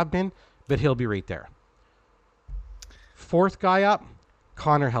as they have been, but he'll be right there. Fourth guy up,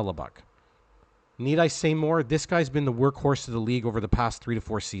 Connor Hellebuyck. Need I say more? This guy's been the workhorse of the league over the past 3 to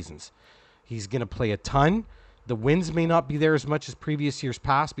 4 seasons. He's going to play a ton. The wins may not be there as much as previous years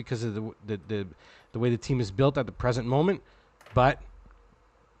past because of the way the team is built at the present moment. But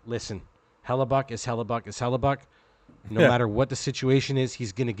listen, Hellebuyck is Hellebuyck is Hellebuyck. No matter what the situation is,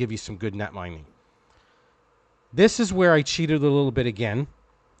 he's going to give you some good net mining. This is where I cheated a little bit again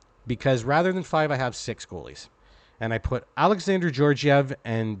because rather than 5, I have 6 goalies. And I put Alexander Georgiev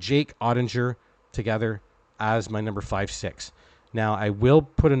and Jake Ottinger together as my number 5-6. Now, I will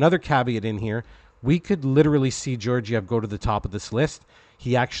put another caveat in here. We could literally see Georgiev go to the top of this list.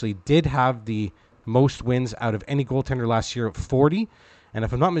 He actually did have the most wins out of any goaltender last year at 40. And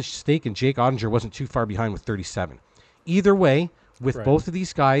if I'm not mistaken, Jake Ottinger wasn't too far behind with 37. Either way, with both of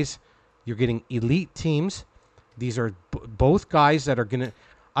these guys, you're getting elite teams. These are both guys that are going to,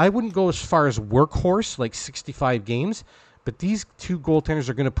 I wouldn't go as far as workhorse, like 65 games, but these two goaltenders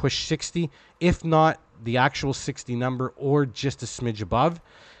are going to push 60, if not the actual 60 number or just a smidge above.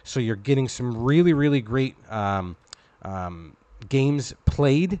 So you're getting some really, really great games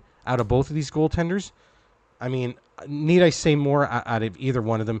played out of both of these goaltenders. I mean, need I say more out of either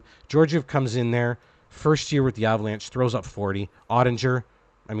one of them? Georgiev comes in there, first year with the Avalanche, throws up 40. Ottinger,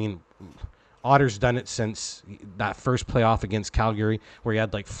 I mean, Otter's done it since that first playoff against Calgary where he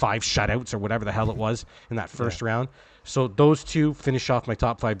had like 5 shutouts or whatever the hell it was in that first round. So those two finish off my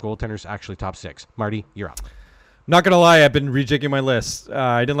top 5 goaltenders, actually top 6. Marty, you're up. Not going to lie, I've been rejigging my list.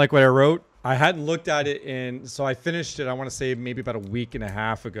 I didn't like what I wrote. I hadn't looked at it so I finished it, I want to say maybe about a week and a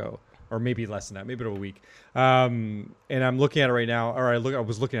half ago, or maybe less than that, maybe about a week. And I'm looking at it right now, or I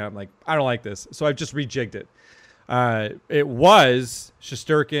was looking at it, I'm like, I don't like this. So I've just rejigged it. It was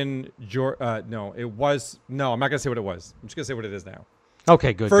Shesterkin, I'm not going to say what it was. I'm just going to say what it is now.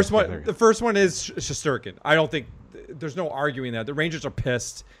 Okay, good. The first one is Shesterkin. I don't think there's no arguing that. The Rangers are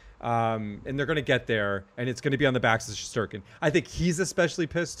pissed. And they're going to get there, and it's going to be on the backs of Shesterkin. I think he's especially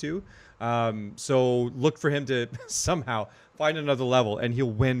pissed too. So look for him to somehow find another level, and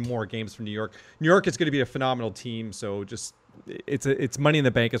he'll win more games from New York. New York is going to be a phenomenal team. So just it's money in the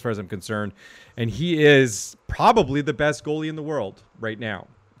bank as far as I'm concerned, and he is probably the best goalie in the world right now.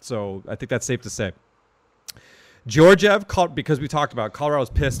 So I think that's safe to say. Georgiev, because we talked about Colorado's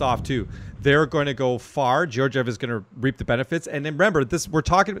pissed off too. They're going to go far. Georgiev is going to reap the benefits. And then remember, we're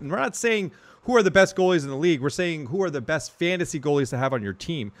not saying who are the best goalies in the league. We're saying who are the best fantasy goalies to have on your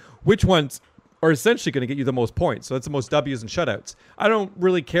team. Which ones are essentially going to get you the most points. So that's the most W's and shutouts. I don't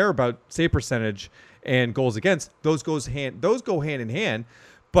really care about save percentage and goals against. Those go hand in hand.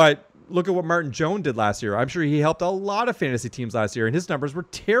 But look at what Martin Jones did last year. I'm sure he helped a lot of fantasy teams last year, and his numbers were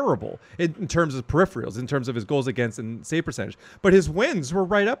terrible in terms of peripherals, in terms of his goals against and save percentage. But his wins were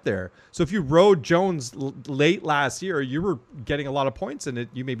right up there. So if you rode Jones late last year, you were getting a lot of points in it.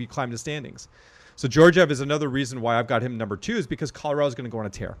 You maybe climbed the standings. So Georgiev is another reason why I've got him number 2 is because Colorado is going to go on a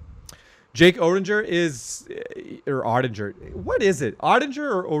tear. Jake Oettinger or Ottinger. What is it?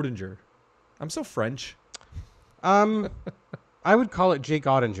 Ottinger or Oettinger? I'm so French. I would call it Jake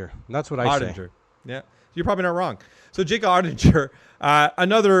Ottinger. That's what I say. Yeah, you're probably not wrong. So Jake Ottinger,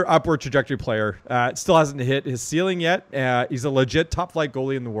 another upward trajectory player, still hasn't hit his ceiling yet. He's a legit top-flight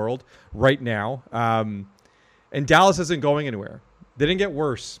goalie in the world right now. And Dallas isn't going anywhere. They didn't get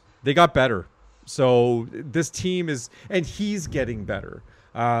worse. They got better. So this team and he's getting better.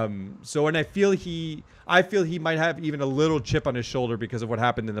 And I feel he might have even a little chip on his shoulder because of what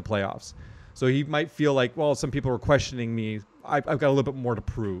happened in the playoffs. So he might feel like, well, some people were questioning me. I've got a little bit more to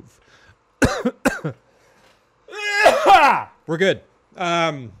prove. We're good.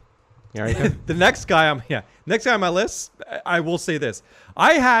 The next guy on my list, I will say this.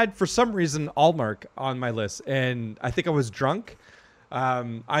 I had, for some reason, Allmark on my list, and I think I was drunk.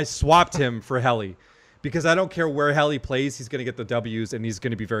 I swapped him for Helly. Because I don't care where Helly plays, he's going to get the W's and he's going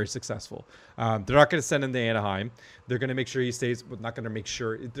to be very successful. They're not going to send him to Anaheim. They're going to make sure he stays. Well, not going to make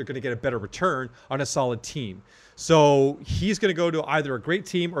sure. They're going to get a better return on a solid team. So he's going to go to either a great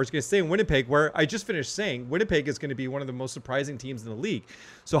team or he's going to stay in Winnipeg, where I just finished saying Winnipeg is going to be one of the most surprising teams in the league.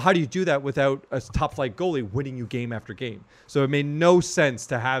 So how do you do that without a top flight goalie winning you game after game? So it made no sense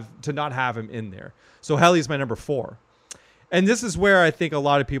to not have him in there. So Helly's my number 4. And this is where I think a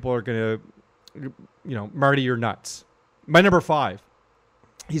lot of people are going to, Marty, you're nuts. My number 5,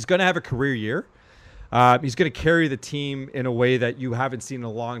 he's going to have a career year. He's going to carry the team in a way that you haven't seen in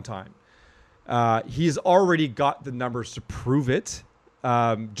a long time. He's already got the numbers to prove it,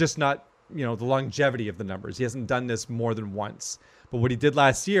 just not, the longevity of the numbers. He hasn't done this more than once. But what he did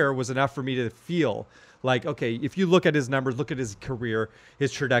last year was enough for me to feel like, okay, if you look at his numbers, look at his career,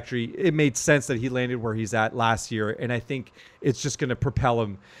 his trajectory, it made sense that he landed where he's at last year. And I think it's just going to propel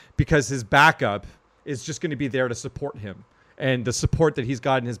him because his backup is just going to be there to support him. And the support that he's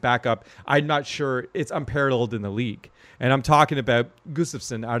got in his backup, I'm not sure it's unparalleled in the league. And I'm talking about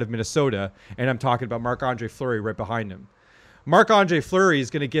Gustafsson out of Minnesota, and I'm talking about Marc-Andre Fleury right behind him. Marc-Andre Fleury is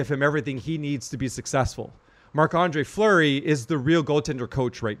going to give him everything he needs to be successful. Marc-Andre Fleury is the real goaltender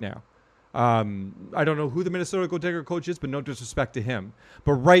coach right now. I don't know who the Minnesota goaltender coach is, but no disrespect to him.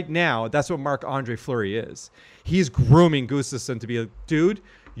 But right now, that's what Marc-Andre Fleury is. He's grooming Gustafsson to be a dude.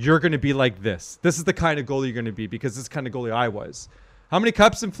 You're going to be like this. This is the kind of goalie you're going to be because this is the kind of goalie I was. How many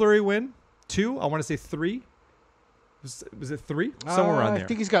cups did Fleury win? 2? I want to say 3. Was it 3? Somewhere around there. I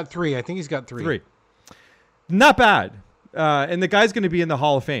think he's got 3. 3. Not bad. And the guy's going to be in the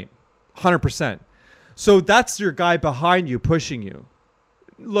Hall of Fame. 100%. So that's your guy behind you, pushing you.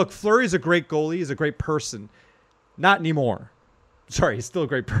 Look, Fleury's a great goalie. He's a great person. Not anymore. Sorry, he's still a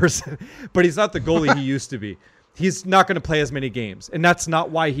great person, but he's not the goalie he used to be. He's not going to play as many games, and that's not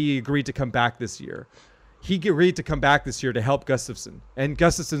why he agreed to come back this year. He agreed to come back this year to help Gustafsson, and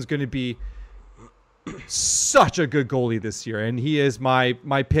Gustafsson's going to be such a good goalie this year, and he is my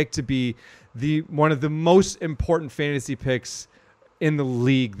pick to be one of the most important fantasy picks in the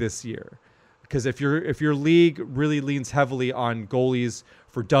league this year. Because if your league really leans heavily on goalies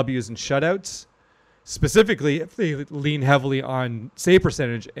for W's and shutouts, specifically if they lean heavily on save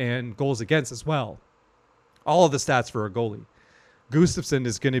percentage and goals against as well, all of the stats for a goalie, Gustafsson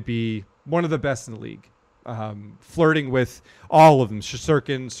is going to be one of the best in the league, flirting with all of them,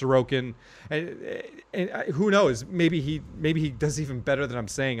 Shesterkin, Sorokin, and who knows, maybe he does even better than I'm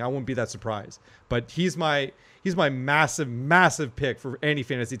saying. I won't be that surprised. But he's my massive pick for any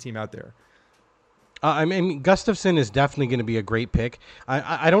fantasy team out there. I mean, Gustafsson is definitely going to be a great pick.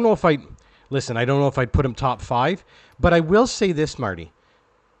 I don't know if I don't know if I'd put him top 5, but I will say this, Marty.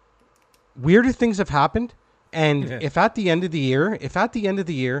 Weirder things have happened, and if at the end of the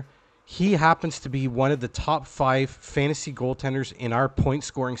year, he happens to be one of the top 5 fantasy goaltenders in our point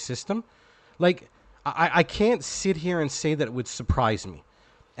scoring system, like I can't sit here and say that it would surprise me.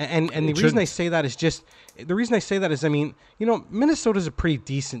 And the reason I say that is, I mean, you know, Minnesota's a pretty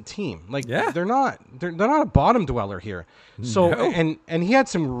decent team. Like, they're not a bottom dweller here. So, no. and he had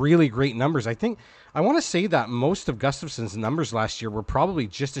some really great numbers. I want to say that most of Gustafsson's numbers last year were probably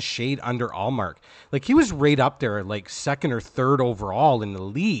just a shade under Allmark. Like, he was right up there, like 2nd or 3rd overall in the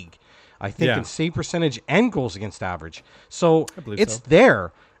league, I think, in save percentage and goals against average. So it's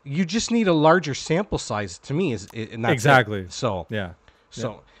there. You just need a larger sample size, to me, and that's exactly it. So yeah.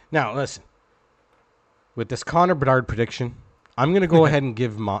 So now listen, with this Connor Bedard prediction, I'm going to go ahead and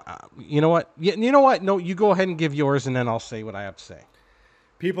give my, you know what? No, you go ahead and give yours, and then I'll say what I have to say.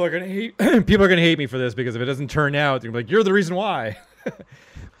 People are going to hate. People are going to hate me for this, because if it doesn't turn out, they're going to be like, "You're the reason why."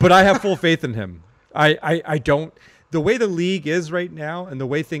 But I have full faith in him. I don't. The way the league is right now, and the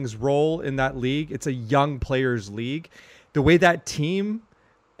way things roll in that league, it's a young players league. The way that team.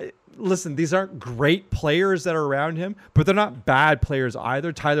 Listen, these aren't great players that are around him, but they're not bad players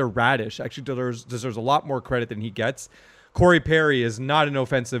either. Tyler Radish actually deserves a lot more credit than he gets. Corey Perry is not an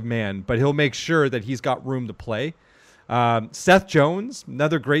offensive man, but he'll make sure that he's got room to play. Seth Jones,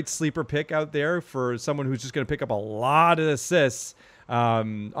 another great sleeper pick out there for someone who's just going to pick up a lot of assists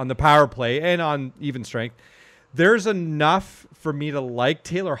on the power play and on even strength. There's enough for me to like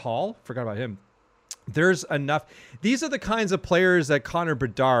Taylor Hall. Forgot about him. There's enough. These are the kinds of players that Connor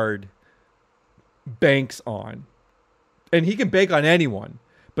Bedard banks on. And he can bank on anyone.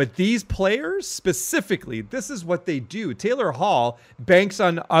 But these players specifically, this is what they do. Taylor Hall banks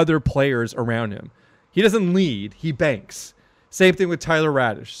on other players around him. He doesn't lead. He banks. Same thing with Tyler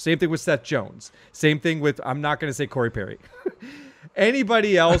Radish. Same thing with Seth Jones. Same thing with, I'm not going to say Corey Perry.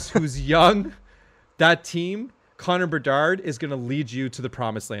 Anybody else who's young, that team, Connor Bedard is going to lead you to the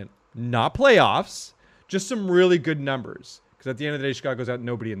promised land. Not playoffs, just some really good numbers. Because at the end of the day, Chicago's got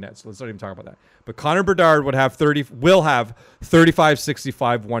nobody in net, so let's not even talk about that. But Connor Bedard will have 35,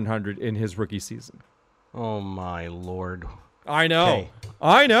 65, 100 in his rookie season. Oh my Lord! I know, okay.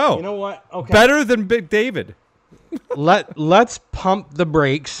 I know. You know what? Okay, better than Big David. Let's pump the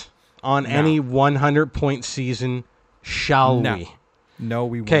brakes on any 100-point season, shall we? No,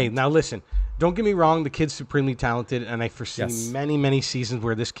 we won't. Okay, now listen. Don't get me wrong, the kid's supremely talented, and I foresee many seasons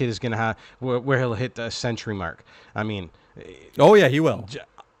where this kid is going to have, where he'll hit the century mark. I mean... Oh, yeah, he will.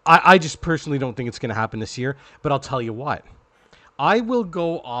 I just personally don't think it's going to happen this year, but I'll tell you what. I will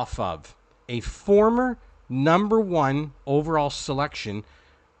go off of a former number 1 overall selection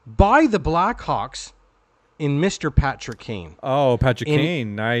by the Blackhawks in Mr. Patrick Kane. Oh, Patrick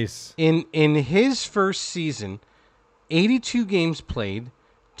Kane, nice. In his first season, 82 games played,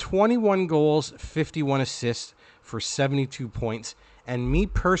 21 goals, 51 assists for 72 points. And me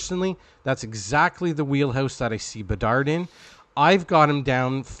personally, that's exactly the wheelhouse that I see Bedard in. I've got him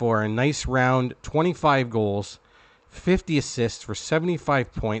down for a nice round, 25 goals, 50 assists for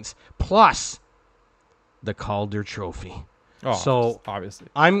 75 points, plus the Calder Trophy. Oh, so obviously,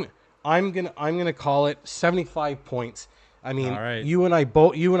 I'm gonna call it 75 points. I mean, right. you and I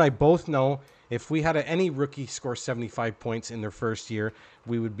both know if we had any rookie score 75 points in their first year,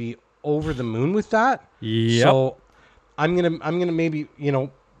 we would be over the moon with that. Yep. So I'm gonna maybe,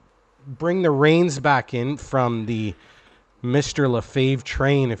 bring the reins back in from the Mr. LaFave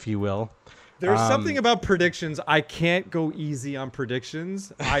train, if you will. There's something about predictions. I can't go easy on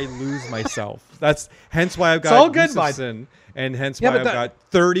predictions. I lose myself. That's hence why I've got all good, Gustafsson, and hence why I've got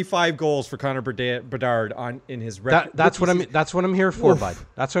 35 goals for Connor Bedard in his record. That's what I'm here for, bud.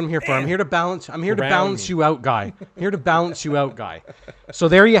 That's what I'm here for. I'm here to balance. I'm here to balance you out, guy. Here to balance you out, guy. So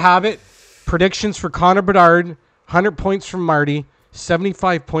there you have it. Predictions for Connor Bedard. 100 points from Marty.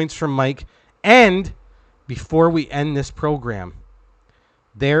 75 points from Mike. And before we end this program,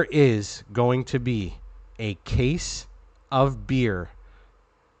 there is going to be a case of beer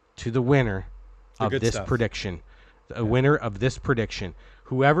to the winner of this prediction. The winner of this prediction.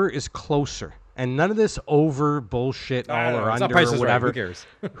 Whoever is closer, and none of this over bullshit, all or under or whatever. Right. Who cares?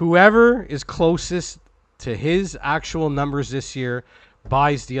 Whoever is closest to his actual numbers this year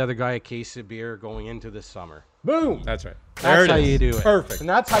buys the other guy a case of beer going into the summer. Boom. That's right. That's how you do it. Perfect. And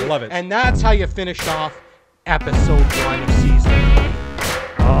that's how I love it. And that's how you finish off episode 1 of season 3.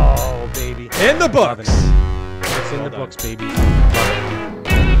 Oh, baby. In the books. It's in the books, baby.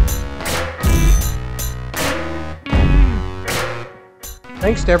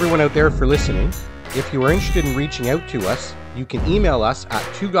 Thanks to everyone out there for listening. If you are interested in reaching out to us, you can email us at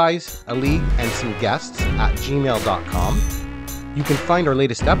 2guys.a league.and.some.guests@gmail.com. You can find our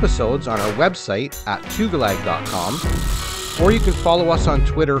latest episodes on our website at tugalag.com, or you can follow us on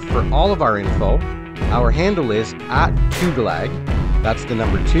Twitter for all of our info. Our handle is @tugalag. That's the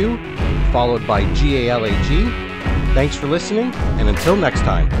number 2, followed by GALAG. Thanks for listening, and until next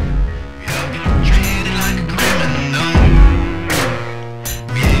time.